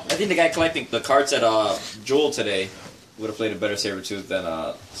 Ow! I think the guy collecting the carts at Jewel today would have played a better Sabretooth than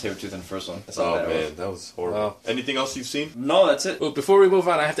Sabretooth in the first one. That's how Oh bad it was. man, that was horrible. Wow. Anything else you've seen? No, that's it. Well, before we move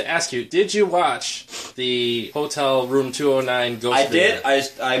on, I have to ask you, did you watch the Hotel Room 209 Ghost I video?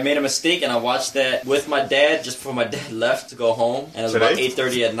 did. I made a mistake and I watched that with my dad just before my dad left to go home, and it was Today? about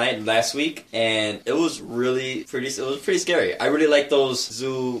 8:30 at night last week, and it was really pretty. It was pretty scary. I really like those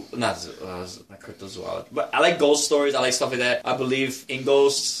not cryptozoology, but I like ghost stories. I like stuff like that. I believe in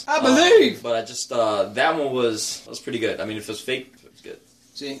ghosts. I believe! But I just that one was pretty good. I mean, if it was fake, it was good.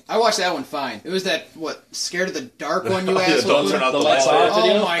 See, I watched that one fine. It was that, Scared of the Dark one you Yeah, asshole? don't turn out The the lights lights. off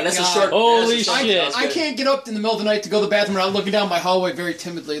video? Oh my And that's a god. short. Holy that's a short- shit. that was I good. can't get up in the middle of the night to go to the bathroom without looking down my hallway very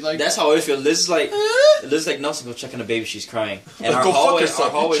timidly. Like, That's how I always feel. Liz is like, Nelson, go check on the baby. She's crying. And Go our fuck hallway,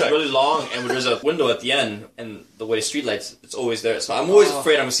 yourself, you is check. really long, and there's a window at the end, and the way the street lights, it's always there. So I'm always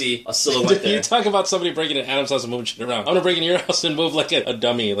afraid I'm gonna see a silhouette You there. talk about somebody breaking into Adam's house and moving shit around. I'm gonna break into your house and move like a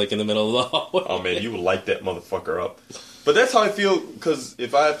dummy, like in the middle of the hallway. Oh man, you would light that motherfucker up. But that's how I feel, because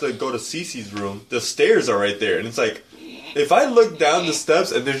if I have to go to Cece's room, the stairs are right there, and it's like, if I look down the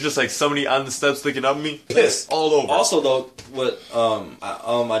steps and there's just like somebody on the steps looking up at me, piss all over. Also, though, what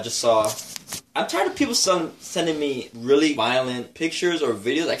I just saw. I'm tired of people sending me really violent pictures or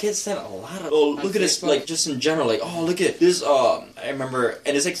videos. I can't send a lot of. Oh, look at this! Facebook? Like just in general, like oh, look at this. I remember,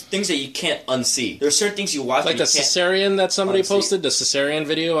 and it's like things that you can't unsee. There's certain things you watch, Like but the you can't cesarean that somebody unsee. posted, the cesarean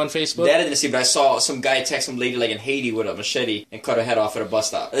video on Facebook. That I didn't see, but I saw some guy text some lady like in Haiti with a machete and cut her head off at a bus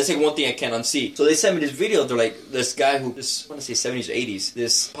stop. That's like one thing I can't unsee. So they sent me this video. They're like, this guy who, I want to say 70s or 80s,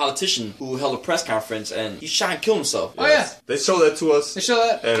 this politician who held a press conference and he shot and killed himself. oh yeah, They show that to us. they show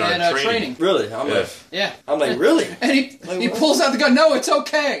that And our in training. training. Really? Yeah. I'm like, really? And he what? pulls out the gun. No, it's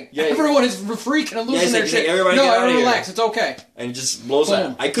okay. Yeah, Everyone is freaking and Yeah, losing he's their like, shit. everybody No, get outta everyone here. relax. It's okay. And he just blows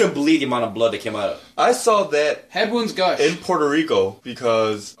Boom. out. I couldn't believe the amount of blood that came out of it. I saw that Head wounds gush. in Puerto Rico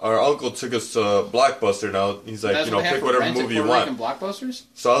because our uncle took us to Blockbuster now. He's like, That's you know, what pick happened whatever with movie you Puerto want. Rican blockbusters.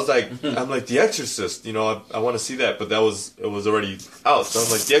 So I was like, I'm like, The Exorcist, you know, I want to see that, but it was already out. So I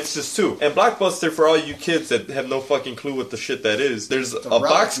was like, The Exorcist 2. And Blockbuster, for all you kids that have no fucking clue what the shit that is, there's a relic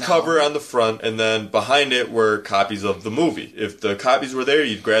box now. cover on the front, and then behind it were copies of the movie. If the copies were there,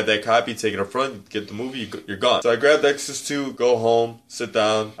 you'd grab that copy, take it up front, you'd get the movie, you're gone. So I grabbed The Exorcist 2, go home, sit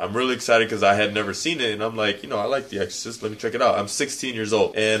down. I'm really excited because I had never seen it, and I'm like, you know, I like The Exorcist, let me check it out. I'm 16 years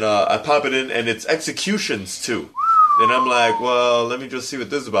old. And I pop it in, and it's Executions 2. And I'm like, well, let me just see what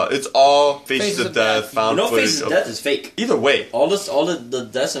this is about. It's all Faces of Death, found You know, footage. Faces of Death is fake. Either way, All the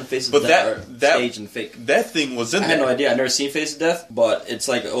deaths and Faces But of Death are that- staged and fake. that thing was in I had there. no idea. I've never seen Face of Death, but it's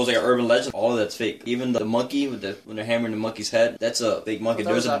like it was like an urban legend. All of that's fake. Even the monkey when they're hammering the monkey's head, that's a fake monkey.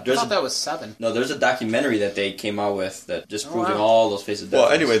 I thought that was 7. There's a documentary that they came out with that just Oh, proving wow. all those Faces of Death. Well,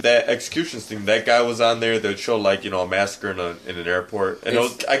 things. anyway, that Executions thing, that guy was on there that showed, like, you know, a massacre in an airport. And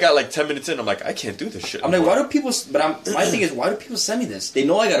I got like 10 minutes in, I'm like, I can't do this shit I'm like, anymore. why do people? But But my thing is, why do people send me this? They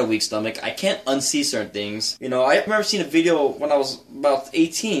know I got a weak stomach. I can't unsee certain things. You know, I remember seeing a video when I was about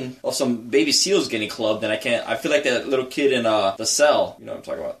 18 of some baby seals getting clubbed, and I feel like that little kid in The Cell. You know what I'm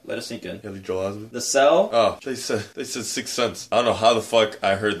talking about? Let it sink in. Haley Joel Osment? The Cell? Oh, they said 6 cents. I don't know how the fuck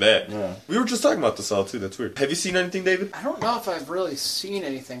I heard that. Yeah. We were just talking about The Cell too. That's weird. Have you seen anything, David? I don't know if I've really seen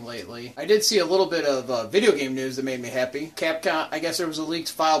anything lately. I did see a little bit of video game news that made me happy. Capcom, I guess there was a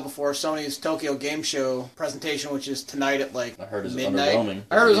leaked file before Sony's Tokyo Game Show presentation, which is tonight at like I heard it's midnight. underwhelming.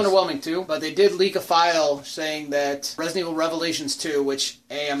 I heard it was underwhelming too, but they did leak a file saying that Resident Evil Revelations 2, which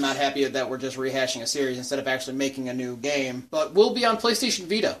I'm not happy that we're just rehashing a series instead of actually making a new game, but will be on PlayStation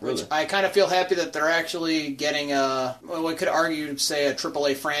Vita, Really? which I kind of feel happy that they're actually getting we could argue, say, a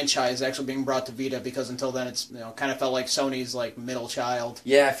AAA franchise actually being brought to Vita, because until then it's, kind of felt like Sony's like middle child.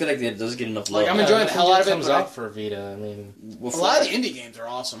 Yeah, I feel like it doesn't get enough love. Like, I'm enjoying the hell out of it. Comes out for Vita. I mean, A lot of the indie games are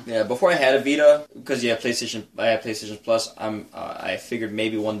awesome. Yeah, before I had a Vita, because I had PlayStation Plus, I figured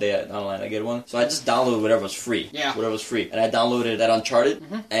maybe one day down the line I get one. So I just downloaded whatever was free. Yeah. Whatever was free. And I downloaded that Uncharted,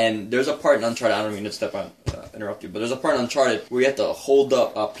 and there's a part in Uncharted, I don't mean to interrupt you, but there's a part in Uncharted where you have to hold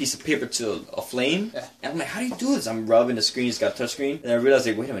up a piece of paper to a flame. Yeah. And I'm like, how do you do this? I'm rubbing the screen, it's got a touch screen, and I realized,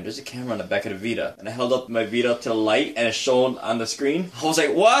 like, wait a minute, there's a camera on the back of the Vita. And I held up my Vita to the light, and it's shown on the screen. I was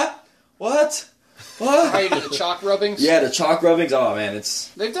like, what? What? How you do the chalk rubbings? Yeah, the chalk rubbings. Oh man,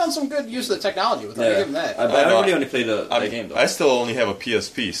 They've done some good use of the technology with that. I give them that. I really only played that game though. I still only have a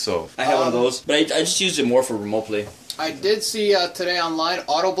PSP, so I have one of those, but I just used it more for remote play. I did see today online,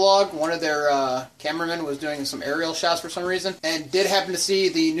 Autoblog, one of their cameramen was doing some aerial shots for some reason, and did happen to see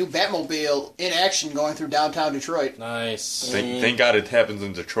the new Batmobile in action going through downtown Detroit. nice. thank God it happens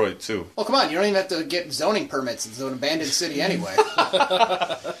in Detroit too. Oh, come on, you don't even have to get zoning permits. It's an abandoned city anyway.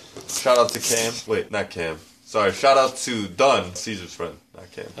 Shout out to Cam. Wait, not Cam. Sorry, shout out to Dunn, Caesar's friend,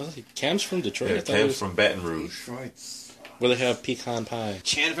 not Cam. I was like, Cam's from Detroit. I Yeah, thought it Cam's was from Baton Rouge. where they have pecan pie.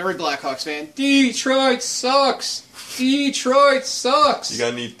 Chant of every Blackhawks fan, Detroit sucks! Detroit sucks! You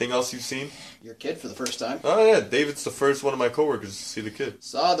got anything else you've seen? Your kid for the first time. Oh yeah, David's the first one of my coworkers to see the kid.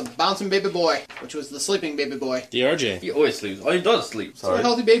 Saw the bouncing baby boy, which was the sleeping baby boy. DRJ. He always sleeps. All he does is sleep. That's what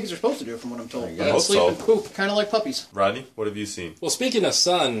healthy babies are supposed to do, from what I'm told. I hope Sleep so. and poop, kind of like puppies. Rodney, what have you seen? Well, speaking of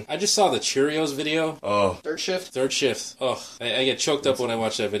sun, I just saw the Cheerios video. Oh, Third shift. Third shift. Oh, I get choked up when I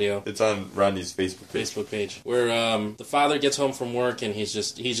watch that video. it's on Rodney's Facebook page. Facebook page where the father gets home from work and he's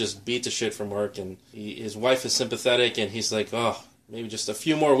just beat to shit from work, and his wife is sympathetic, and he's like, oh, maybe just a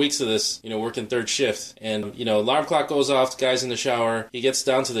few more weeks of this, working third shift. And, alarm clock goes off, the guy's in the shower, he gets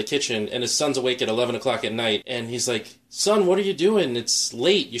down to the kitchen, and his son's awake at 11 o'clock at night, and he's like, son, what are you doing? It's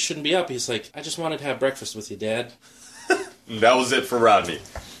late, you shouldn't be up. He's like, I just wanted to have breakfast with you, Dad. And that was it for Rodney.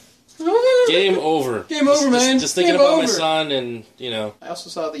 Game over. Game over, man. Just thinking Game about over. my son, and, I also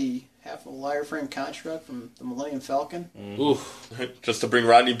saw the half of a wire frame construct from the Millennium Falcon. ooh. Just to bring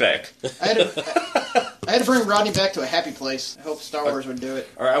Rodney back. I had to bring Rodney back to a happy place. I hope Star Wars would do it.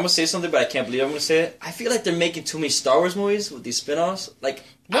 Alright, I'm gonna say something, but I can't believe I'm gonna say it. I feel like they're making too many Star Wars movies with these spin-offs. Like,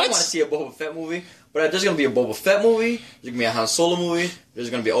 I What? want to see a Boba Fett movie, but there's gonna be a Boba Fett movie, there's gonna be a Han Solo movie, there's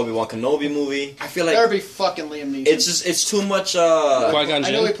gonna be an Obi-Wan Kenobi movie. I feel like That would be fucking Liam Neeson. it's too much, Qui-Gon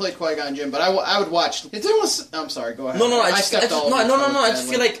I know he Jinn. played Qui-Gon Jinn, but I would watch. It didn't was. I'm sorry. Go ahead. No, I stepped all just over I just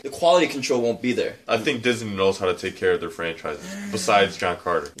feel like the quality control won't be there. I think Disney knows how to take care of their franchises, besides John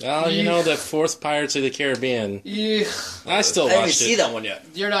Carter. Well, that fourth Pirates of the Caribbean. Yeah, I still I didn't even watched see it. that one yet.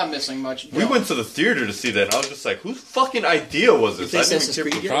 you're not missing much. We went to the theater to see that, and I was just like, whose fucking idea was this? You play I didn't Assassin's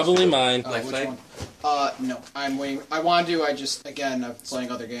even Creed yet? Probably mine. Black Which Flag? one? No. I'm waiting. I want to. I'm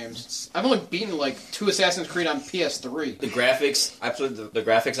playing other games. I've only beaten like 2 Assassin's Creed on PS3. The graphics, I played the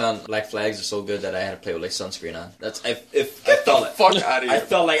graphics on Black Flags are so good that I had to play with like sunscreen on. That's I felt like Fuck out of I here.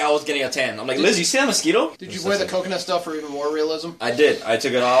 felt like I was getting a tan. I'm like, Liz, you see that mosquito? Did you wear the coconut stuff for even more realism? I did. I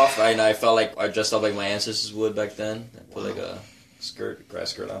took it off, and I felt like I dressed up like my ancestors would back then. I put like a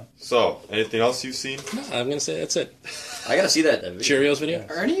grass skirt on. So, anything else you've seen? I'm going to say that's it. I gotta see that video. Cheerios video?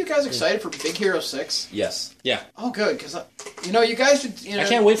 Are any of you guys excited for Big Hero 6? Yes. Yeah. Oh, good, because you guys should. I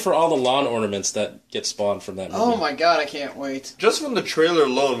can't wait for all the lawn ornaments that get spawned from that movie. Oh my god, I can't wait. Just from the trailer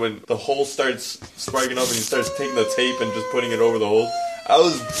alone, when the hole starts sparking up and he starts taking the tape and just putting it over the hole, I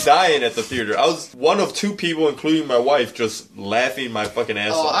was dying at the theater. I was one of 2 people, including my wife, just laughing my fucking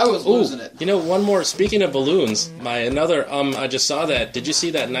ass Oh, off. I was losing it. One more. Speaking of balloons, I just saw that. Did you see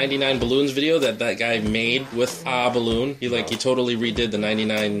that 99 balloons video that guy made with a balloon? He totally redid the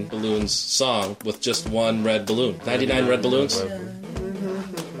 99 balloons song with just one red balloon. 99 red balloons?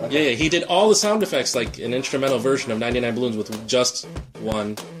 Yeah, he did all the sound effects like an instrumental version of 99 balloons with just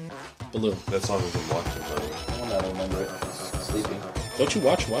one balloon. That song was in watching, by the way. I don't remember it. Sleeping. Don't you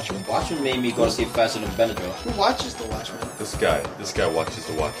watch Watchmen? Watchmen made me go to sleep faster than Benadryl. Who watches The Watchmen? This guy watches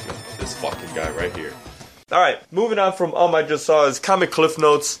The Watchmen. This fucking guy right here. Alright, moving on from I just saw is comic cliff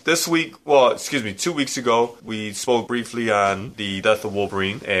notes. This week, 2 weeks ago, we spoke briefly on the death of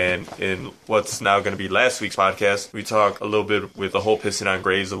Wolverine, and in what's now going to be last week's podcast, we talk a little bit with the whole pissing on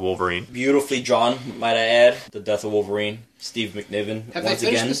graves of Wolverine. Beautifully drawn, might I add. The death of Wolverine. Steve McNiven. Have they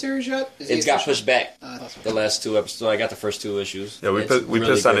finished the series yet? It's got pushed back. The last 2 episodes. I got the first 2 issues. Yeah, we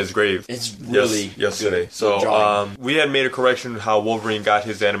pissed on his grave. It's really yesterday. Good. So we had made a correction how Wolverine got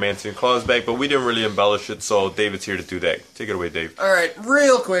his adamantium claws back, but we didn't really embellish it. So David's here to do that. Take it away, Dave. All right,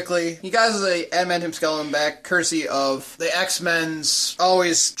 real quickly, he got the adamantium skeleton back, courtesy of the X-Men's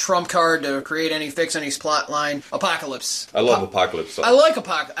always trump card to fix any plot line, Apocalypse. I love Apocalypse. So. I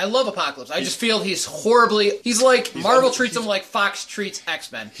love Apocalypse. I just feel he's Marvel treats him like Fox treats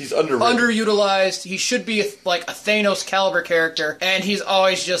X-Men. He's underutilized. He should be like a Thanos caliber character, and he's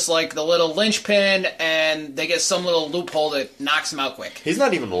always just like the little linchpin, and they get some little loophole that knocks him out quick. He's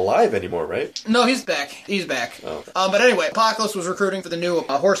not even alive anymore, right? No, he's back. Oh. But anyway, Apocalypse was recruiting for the new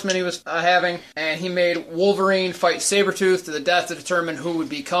horseman he was having, and he made Wolverine fight Sabretooth to the death to determine who would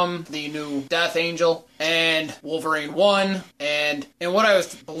become the new Death Angel. And Wolverine won, and what I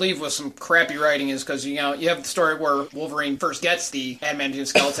believe was some crappy writing is because, you have the story where Wolverine first gets the adamantium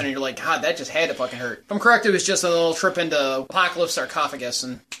skeleton, and you're like, God, that just had to fucking hurt. If I'm correct, it was just a little trip into Apocalypse sarcophagus,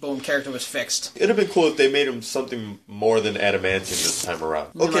 and boom, character was fixed. It'd have been cool if they made him something more than adamantium this time around.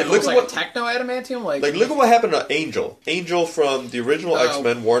 Okay, look at what techno adamantium, like look at what happened to Angel. Angel from the original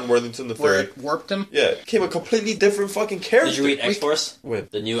X-Men, Warren Worthington III. Where it warped him? Yeah, became a completely different fucking character. Did you read X-Force? When?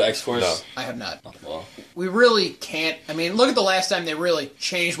 The new X-Force? No. I have not. Oh, well. We really can't. I mean, look at the last time they really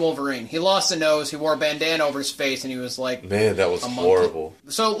changed Wolverine. He lost the nose, he wore a bandana over his face, and he was like... Man, that was horrible.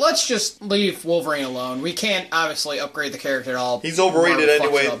 So let's just leave Wolverine alone. We can't, obviously, upgrade the character at all. He's overrated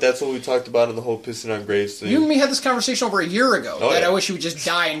anyway. That's what we talked about in the whole pissing on graves thing. You and me had this conversation over a year ago, I wish he would just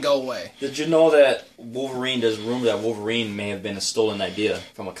die and go away. Did you know that there's rumor that Wolverine may have been a stolen idea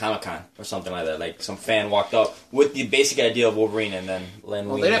from a Comic-Con or something like that? Like, some fan walked up with the basic idea of Wolverine, and then Len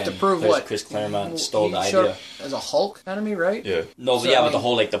Wein they'd have to prove what? Chris Claremont stole the idea. As a Hulk enemy, right? Yeah. No, but with the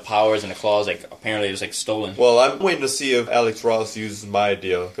whole, the powers and the claws, apparently it was, stolen. Well, I'm waiting to see if Alex Ross uses my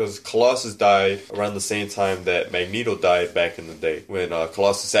idea, because Colossus died around the same time that Magneto died back in the day, when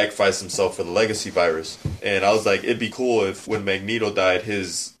Colossus sacrificed himself for the Legacy virus. And I was like, it'd be cool if when Magneto died,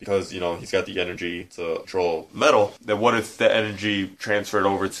 because, he's got the energy to control metal, then what if the energy transferred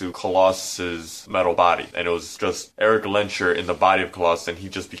over to Colossus's metal body? And it was just Eric Lenscher in the body of Colossus, and he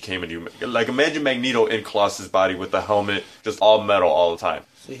just became a new... imagine Magneto in Colossus' body with the helmet, just all metal all the time.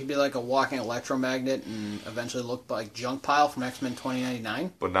 So he'd be like a walking electromagnet and eventually look like Junk Pile from X-Men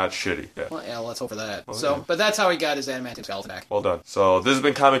 2099? But not shitty. Yeah. Well, yeah, let's hope for that. But that's how he got his adamantium skeleton back. Well done. So this has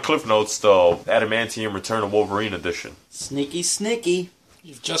been Comic Cliff Notes, though. Adamantium Return of Wolverine edition. Sneaky.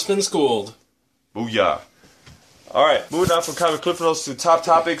 You've just been schooled. Booyah. Alright, moving on from Comic Cliff Notes to Top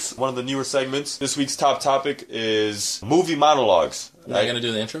Topics, one of the newer segments. This week's top topic is movie monologues. Am I going to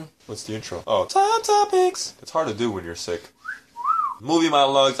do the intro? What's the intro? Oh, Top Topics. It's hard to do when you're sick. Movie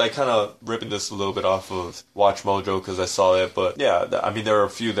monologues, I kind of ripping this a little bit off of Watch Mojo because I saw it, but yeah, there are a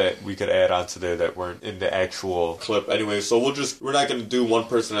few that we could add on to there that weren't in the actual clip anyway, so we're not going to do one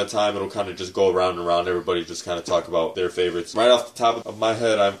person at a time. It'll kind of just go around and around, everybody just kind of talk about their favorites. Right off the top of my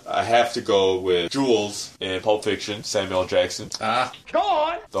head, I have to go with Jules in Pulp Fiction, Samuel L. Jackson. Go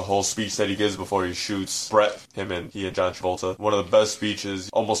on! The whole speech that he gives before he shoots Brett, he and John Travolta. One of the best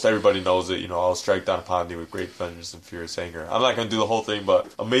speeches. Almost everybody knows it, I'll strike down upon thee with great vengeance and furious anger. I'm not going to do the whole thing, but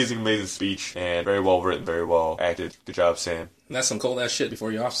amazing speech, and very well written, very well acted. Good job, Sam. And that's some cold-ass shit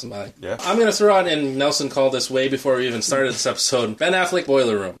before you off somebody. Yeah. I'm going to throw out, and Nelson called this way before we even started this episode, Ben Affleck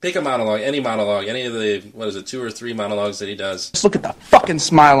Boiler Room. Pick a monologue, any of the, 2 or 3 monologues that he does. Just look at the fucking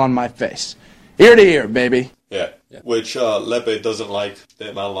smile on my face. Ear to ear, baby. Yeah. Which Lepe doesn't like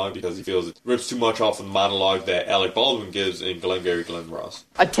that monologue because he feels it rips too much off of the monologue that Alec Baldwin gives in Glengarry Glen Ross.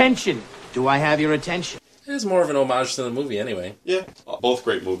 Attention. Do I have your attention? It is more of an homage to the movie anyway. Yeah, both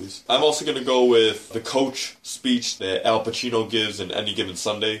great movies. I'm also going to go with the coach speech that Al Pacino gives in Any Given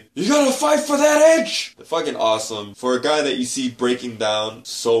Sunday. You gotta fight for that edge! Fucking awesome. For a guy that you see breaking down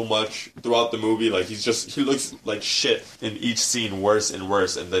so much throughout the movie, he looks like shit in each scene, worse and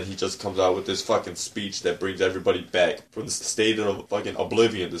worse, and then he just comes out with this fucking speech that brings everybody back from the state of fucking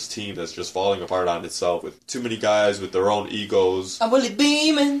oblivion, this team that's just falling apart on itself with too many guys with their own egos. I'm really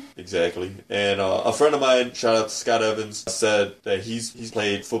beaming. Exactly. And a friend of mine mine, shout out to Scott Evans, said that he's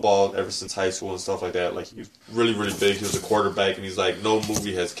played football ever since high school and stuff like that. Like, he was really, really big. He was a quarterback, and he's like, no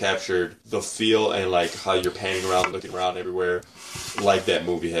movie has captured the feel and, like, how you're panning around, looking around everywhere like that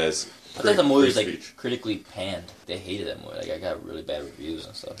movie has. I thought the movie was, like, critically panned. They hated that movie. Like, I got really bad reviews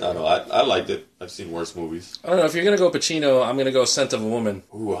and stuff. I don't know. I liked it. I've seen worse movies. I don't know. If you're going to go Pacino, I'm going to go Scent of a Woman.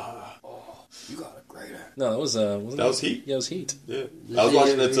 Ooh, You got a great ass. No, that was that was Heat. Yeah, it was Heat. Yeah, I was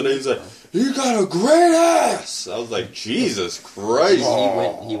watching that today. He's like, "You got a great ass." I was like, "Jesus Christ!"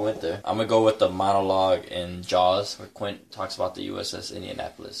 He went there. I'm gonna go with the monologue in Jaws where Quint talks about the USS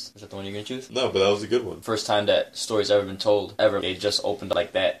Indianapolis. Is that the one you're gonna choose? No, but that was a good one. First time that story's ever been told ever. They just opened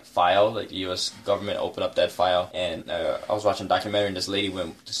like that file, like the U.S. government opened up that file, and I was watching a documentary, and this lady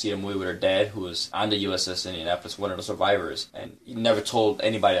went to see a movie with her dad, who was on the USS Indianapolis, one of the survivors, and he never told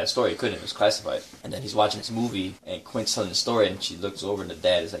anybody that story. He couldn't. It was classified. And then he's watching this movie, and Quint's telling the story, and she looks over, and the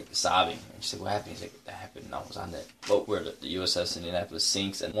dad is like sobbing. And she's like, "What happened?" He's like, "That happened. I was on that boat where the USS Indianapolis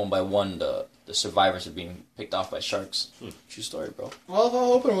sinks, and one by one, the survivors are being picked off by sharks." True story, bro. Well,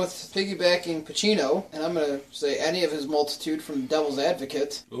 I'll open with piggybacking Pacino, and I'm going to say any of his multitude from Devil's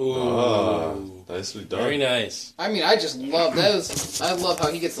Advocate. Ooh. Oh, nicely done. Very nice. I mean, I just love that. I love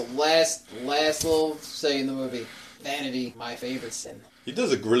how he gets the last little say in the movie. Vanity, my favorite sin. He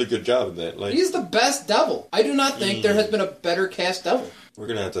does a really good job in that. Like, He's the best devil. I do not think there has been a better cast devil. we're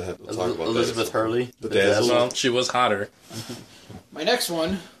gonna have to talk about Elizabeth that. Hurley. The Dazzle. Well, she was hotter. My next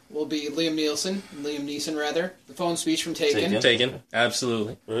one will be Liam Neeson, the phone speech from Taken. Taken.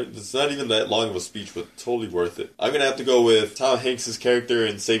 Absolutely. Right? It's not even that long of a speech, but totally worth it. I'm gonna have to go with Tom Hanks' character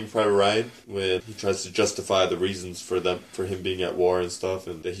in Saving Private Ryan, when he tries to justify the reasons for him being at war and stuff,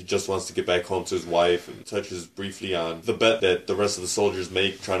 and that he just wants to get back home to his wife, and touches briefly on the bet that the rest of the soldiers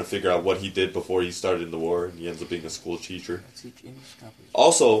make, trying to figure out what he did before he started in the war, and he ends up being a school teacher.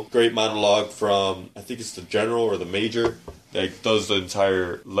 Also, great monologue from, I think it's the general or the major, that does the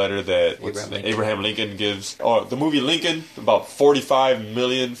entire letter that Abraham Lincoln gives. Oh, the movie Lincoln, about 45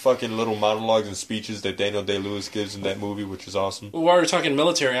 million fucking little monologues and speeches that Daniel Day-Lewis gives in that movie, which is awesome. Well, while we're talking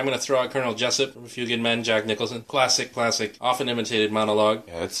military, I'm going to throw out Colonel Jessup from A Few Good Men, Jack Nicholson. Classic, often imitated monologue.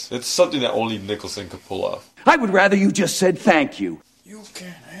 Yeah, it's something that only Nicholson could pull off. I would rather you just said thank you. You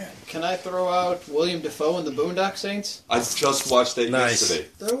can't have. Can I throw out William Dafoe and the Boondock Saints? I just watched that yesterday.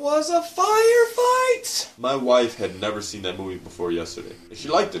 There was a firefight! My wife had never seen that movie before yesterday. She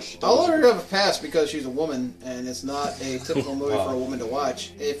liked it. I'll let her have a pass because she's a woman, and it's not a typical movie for a woman to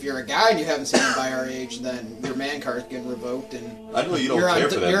watch. If you're a guy and you haven't seen it by our age, then your man card's getting revoked, and I know you don't you're care on,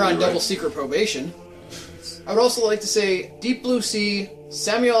 for that you're movie, on double right? secret probation. I would also like to say Deep Blue Sea,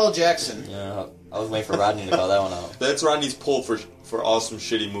 Samuel L. Jackson. Yeah, I was waiting for Rodney to call that one out. That's Rodney's pull for awesome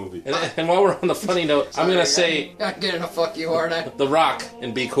shitty movie. And while we're on the funny note, I'm going to say I'm getting a fuck you, aren't I? The Rock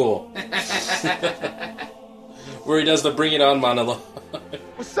and Be Cool. Where he does the Bring It On monologue.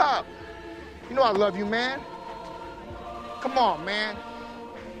 What's up? You know I love you, man. Come on, man.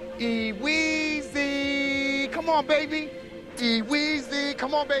 E-Weezy. Come on, baby. E-Weezy.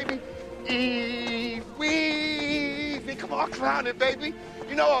 Come on, baby. E-Weezy. Come on, clown it, baby.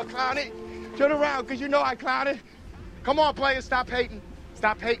 You know I'll clown it. Turn around, because you know I clown it. Come on, players, stop hating.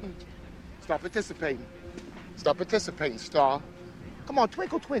 Stop hating. Stop participating. Stop participating, star. Come on,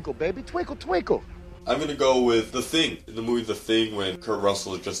 twinkle, twinkle, baby. Twinkle, twinkle. I'm going to go with The Thing. In the movie The Thing, when Kurt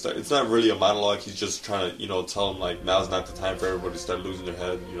Russell is just... It's not really a monologue. He's just trying to, tell him, like, now's not the time for everybody to start losing their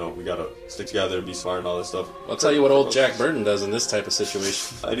head. We got to stick together and be smart and all that stuff. I'll tell you what old Jack Burton does in this type of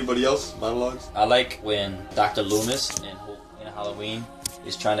situation. Anybody else? Monologues? I like when Dr. Loomis in Halloween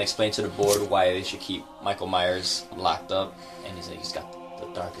is trying to explain to the board why they should keep Michael Myers locked up, and he's like, he's got the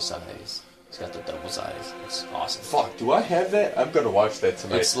darkest eyes. He's got the devil's eyes. It's awesome. Fuck, do I have that? I'm gonna watch that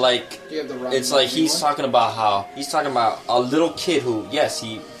tonight. It's like, Do you have the he's talking about how, he's talking about a little kid who, yes,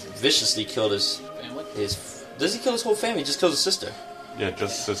 he viciously killed his family. Does he kill his whole family? He just kills his sister. Yeah,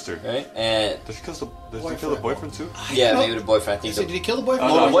 just sister. Right? And Does he kill the boyfriend too? yeah, maybe the boyfriend. I think Did he kill the boyfriend?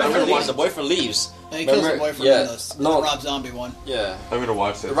 no, the boyfriend Remember leaves. The boyfriend leaves. No, he kills the boyfriend in the Rob Zombie one. Yeah. I'm gonna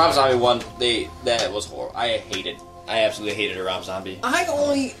watch that. The Rob Zombie one, that was horrible. I absolutely hated the Rob Zombie.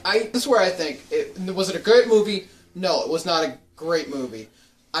 This is where I think, was it a great movie? No, it was not a great movie.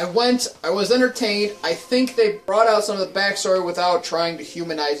 I was entertained. I think they brought out some of the backstory without trying to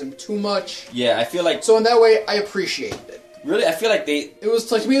humanize him too much. Yeah, I feel like... So in that way, I appreciated it. Really? I feel like It was,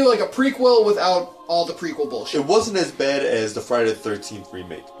 to me, like a prequel without all the prequel bullshit. It wasn't as bad as the Friday the 13th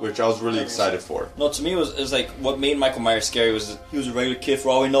remake, which I was really excited for. No, to me, it was like, what made Michael Myers scary was that he was a regular kid. For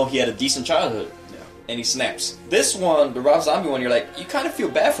all we know, he had a decent childhood. Yeah. And he snaps. This one, the Rob Zombie one, you're like, you kind of feel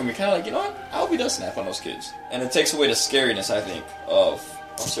bad for him. You're kind of like, you know what? I hope he does snap on those kids. And it takes away the scariness, I think, of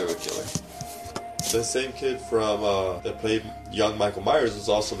a serial killer. The same kid from that played young Michael Myers was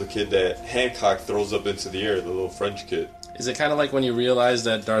also the kid that Hancock throws up into the air, the little French kid. Is it kind of like when you realize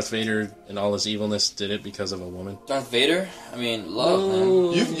that Darth Vader and all his evilness did it because of a woman? Darth Vader? I mean, love,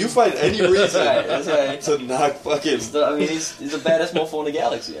 man. You find any reason That's right. to not fucking... He's a baddest mofo in the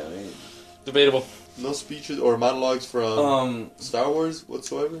galaxy. I mean, Debatable. No speeches or monologues from Star Wars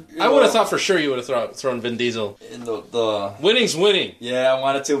whatsoever? I would have thought for sure you would have thrown Vin Diesel. In the Winning's winning. Yeah, I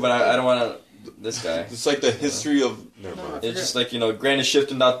wanted to, but I don't want to... This guy. It's like the history of... Never mind. It's just like, granny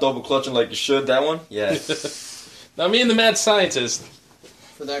shifting, not double clutching like you should. That one? Yeah. Now, me and the mad scientist.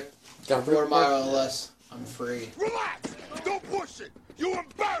 For that quarter mile or less, I'm free. Relax! Don't push it! You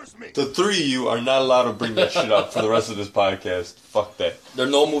embarrass me! The three of you are not allowed to bring that shit up for the rest of this podcast. Fuck that. There are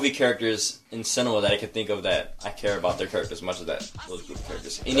no movie characters in cinema that I can think of that I care about their characters as much as those group of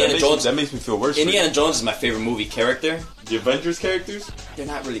characters. Indiana Jones. That makes me feel worse. Indiana Jones is my favorite movie character. The Avengers characters? They're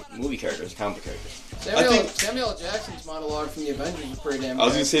not really movie characters, comic book characters. Samuel L. Jackson's monologue from the Avengers is pretty damn good. I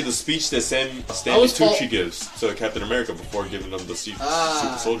was going to say the speech that Stanley Tucci gives to Captain America before giving him the Super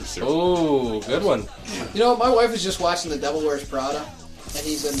Soldier Serum. Oh, good one. My wife was just watching The Devil Wears Prada, and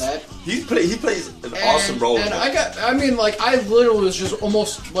he's in that. He plays an awesome role in that. I literally was just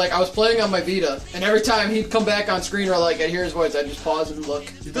almost, I was playing on my Vita, and every time he'd come back on screen or, I'd hear his voice, I'd just pause and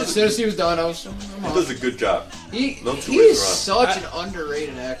look. As soon as he was done, he does a good job. He's such an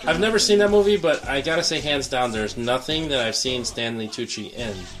underrated actor. I've never seen that movie, but I gotta say, hands down, there's nothing that I've seen Stanley Tucci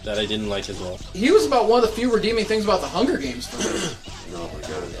in that I didn't like his role. He was about one of the few redeeming things about the Hunger Games for me. Oh my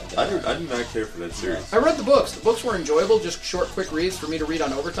god. I do not care for that series. I read the books. The books were enjoyable, just short, quick reads for me to read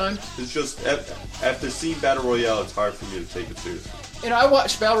on overtime. It's just, after seeing Battle Royale, it's hard for me to take it seriously. I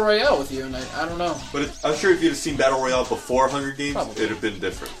watched Battle Royale with you, and I don't know. But I'm sure if you'd have seen Battle Royale before Hunger Games, it'd have been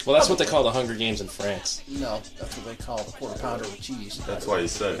different. Well, that's what they call the Hunger Games in France. No, that's what they call the quarter pounder with cheese. That's why you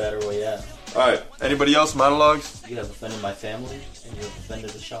said it. Battle Royale. Alright, anybody else monologues? You have offended my family, and you have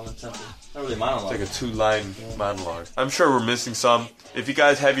offended the Shaolin Temple. Not really monologue. It's like a 2-line monologue. I'm sure we're missing some. If you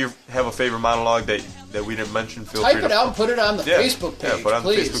guys have a favorite monologue that we didn't mention, feel free to... Type it out and put it on the Facebook page, put it on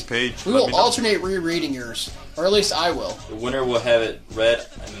please. the Facebook page. We will alternate rereading yours. Or at least I will. The winner will have it read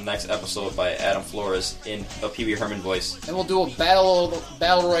in the next episode by Adam Flores in a Pee Wee Herman voice. And we'll do a battle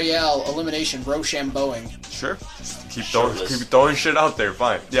royale elimination Rochambeauing. Sure. Keep throwing shit out there.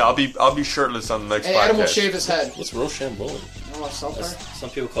 Fine. Yeah, I'll be shirtless on the next podcast. Adam will shave his head. What's Rochambeauing? You know what some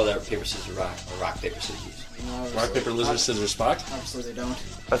people call that paper scissors rock or rock paper scissors. No, rock paper lizard scissors Spock. Obviously they don't.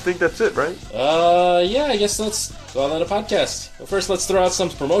 I think that's it, right? Yeah. I guess let's go on to the podcast. Well, first let's throw out some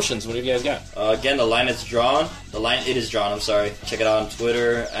promotions. What have you guys got? Again, the line is drawn. It is drawn. I'm sorry. Check it out on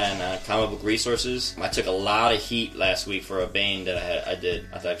Twitter and Comic Book Resources. I took a lot of heat last week for a Bane that I did.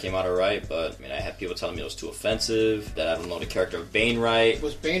 I thought it came out alright, but I had people telling me it was too offensive. That I don't know the character of Bane right.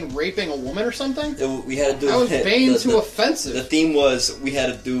 Was Bane raping a woman or something? We had to do. How was Bane too offensive? The theme was we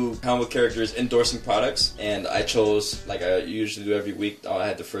had to do comic book characters endorsing products, and I chose, like I usually do every week. I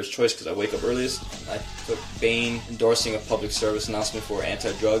had the first choice because I wake up earliest. I took Bane endorsing a public service announcement for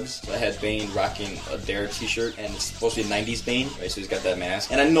anti-drugs. So I had Bane rocking a Dare t-shirt, and it's supposed to be a 90s Bane, right? So he's got that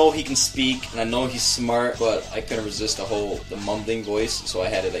mask. And I know he can speak, and I know he's smart, but I couldn't resist the mumbling voice, so I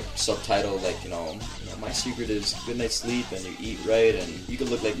had it subtitled my secret is good night's sleep, and you eat right, and you can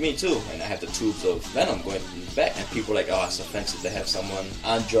look like me too. And I have the tubes of venom going in the back, and people are like, oh, it's offensive to have someone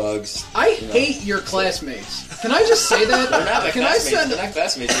on drugs. I hate your classmates. Can I just say that? They're not my classmates. They're not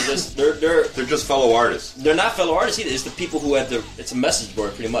classmates. They're just fellow artists. They're not fellow artists either. It's the people who have it's a message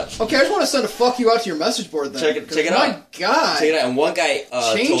board pretty much. Okay, I just want to send a fuck you out to your message board then. Check it out. My God. Check it out. And one guy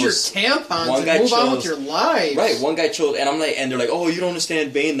change your tampons and move on with your lives. Right. One guy chose, and I'm like, and they're like, oh, you don't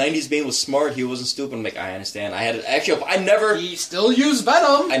understand Bane. 90s Bane was smart. He wasn't stupid. I'm like, I understand. I had it actually. He still used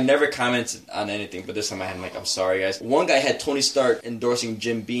Venom. I never commented on anything, but this time I had I'm sorry guys. One guy had Tony Stark endorsing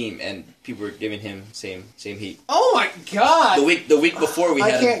Jim Beam, and people were giving him same heat. Oh my God! The week before we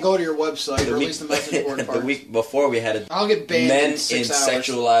had. I can't go to your website or at least the message board part. The week before we had I'll get banned men in 6 hours.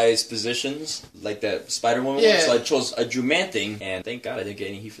 Sexualized positions like that Spider-Woman one. So I drew Man Thing, and thank God I didn't get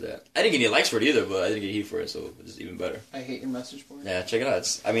any heat for that. I didn't get any likes for it either, but I didn't get heat for it, so it's even better. I hate your message board. Yeah, check it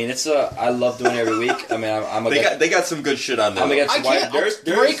out. I love doing it every week. I mean, they got some good shit on there. I can't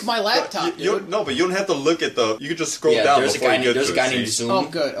break my laptop, dude. No, but you don't have to look at you can just scroll down. There's a guy named Zoom. Oh,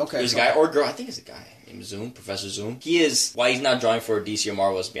 good. Okay. There's a guy or girl. I think it's a guy. named Zoom, Professor Zoom. He is, why he's not drawing for DC or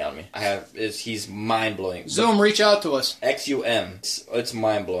Marvel is beyond me. He's mind-blowing. Zoom, reach out to us. XUM. It's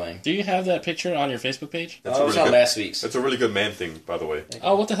mind-blowing. Do you have that picture on your Facebook page? It was on last week's. That's a really good man thing, by the way.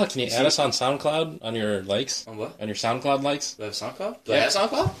 Oh, what the hell? Can you add us on SoundCloud on your likes? On what? On your SoundCloud likes? Do I have SoundCloud? Do I have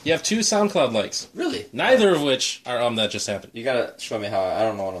SoundCloud? You have 2 SoundCloud likes. Really? Neither of which are that just happened. You gotta show me how. I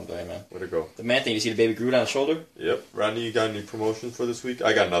don't know what I'm doing, man. Where'd it go? The man thing. You see the baby Groot on his shoulder? Yep. Rodney, you got any promotion for this week?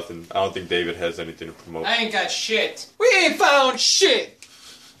 I got nothing. I don't think David has anything to promote. I ain't got shit. We ain't found shit.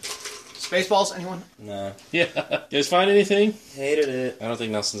 Spaceballs, anyone? No. Yeah. You guys find anything? Hated it. I don't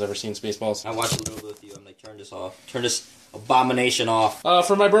think Nelson's ever seen Spaceballs. I watched a little bit with you. I'm like, turn this off. Turn this abomination off.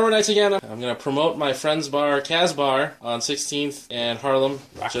 For my Bourbon Nights again, I'm going to promote my friend's bar, Kaz Bar, on 16th and Harlem.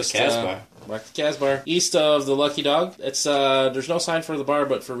 Rock the Kaz Bar. Rock the Kaz Bar. East of the Lucky Dog. It's there's no sign for the bar,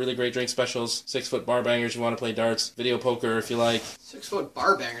 but for really great drink specials. 6-foot bar bangers, you want to play darts. Video poker if you like. 6-foot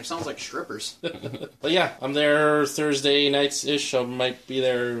bar banger sounds like strippers. But yeah, I'm there Thursday nights-ish. I might be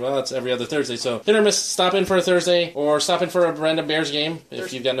there, well, it's every other Thursday. So hit or miss, stop in for a Thursday, or stop in for a random Bears game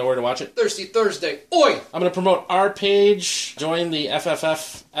if you've got nowhere to watch it. Thirsty Thursday. Oi! I'm going to promote our page. Join the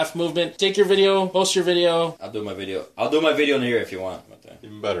FFF movement. Take your video, post your video. I'll do my video. I'll do my video in here if you want.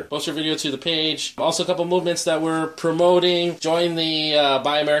 Even better. Post your video to the page. Also a couple movements that we're promoting. Join the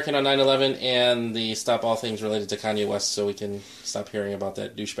Buy American on 9/11 and the Stop All Things Related to Kanye West so we can stop hearing about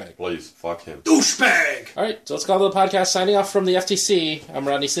that douchebag. Please, fuck him. Douchebag! Alright, so let's call the podcast. Signing off from the FTC. I'm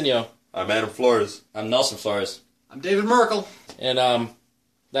Rodney Sinio. I'm Adam Flores. I'm Nelson Flores. I'm David Merkle. And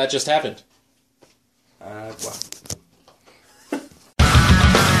that just happened. Wow.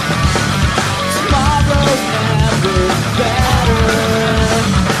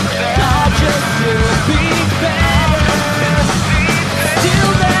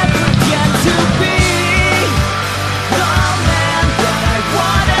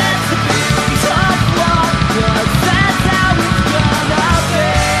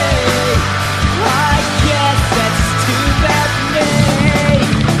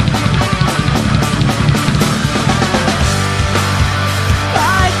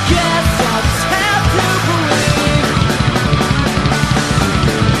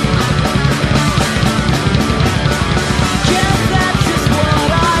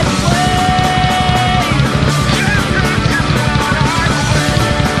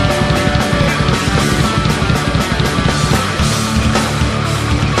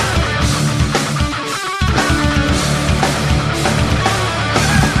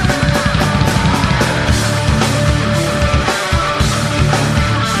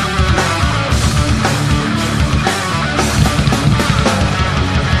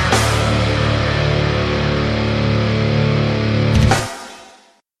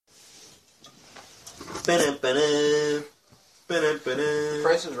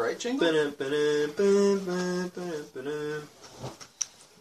 Price is Right jingle?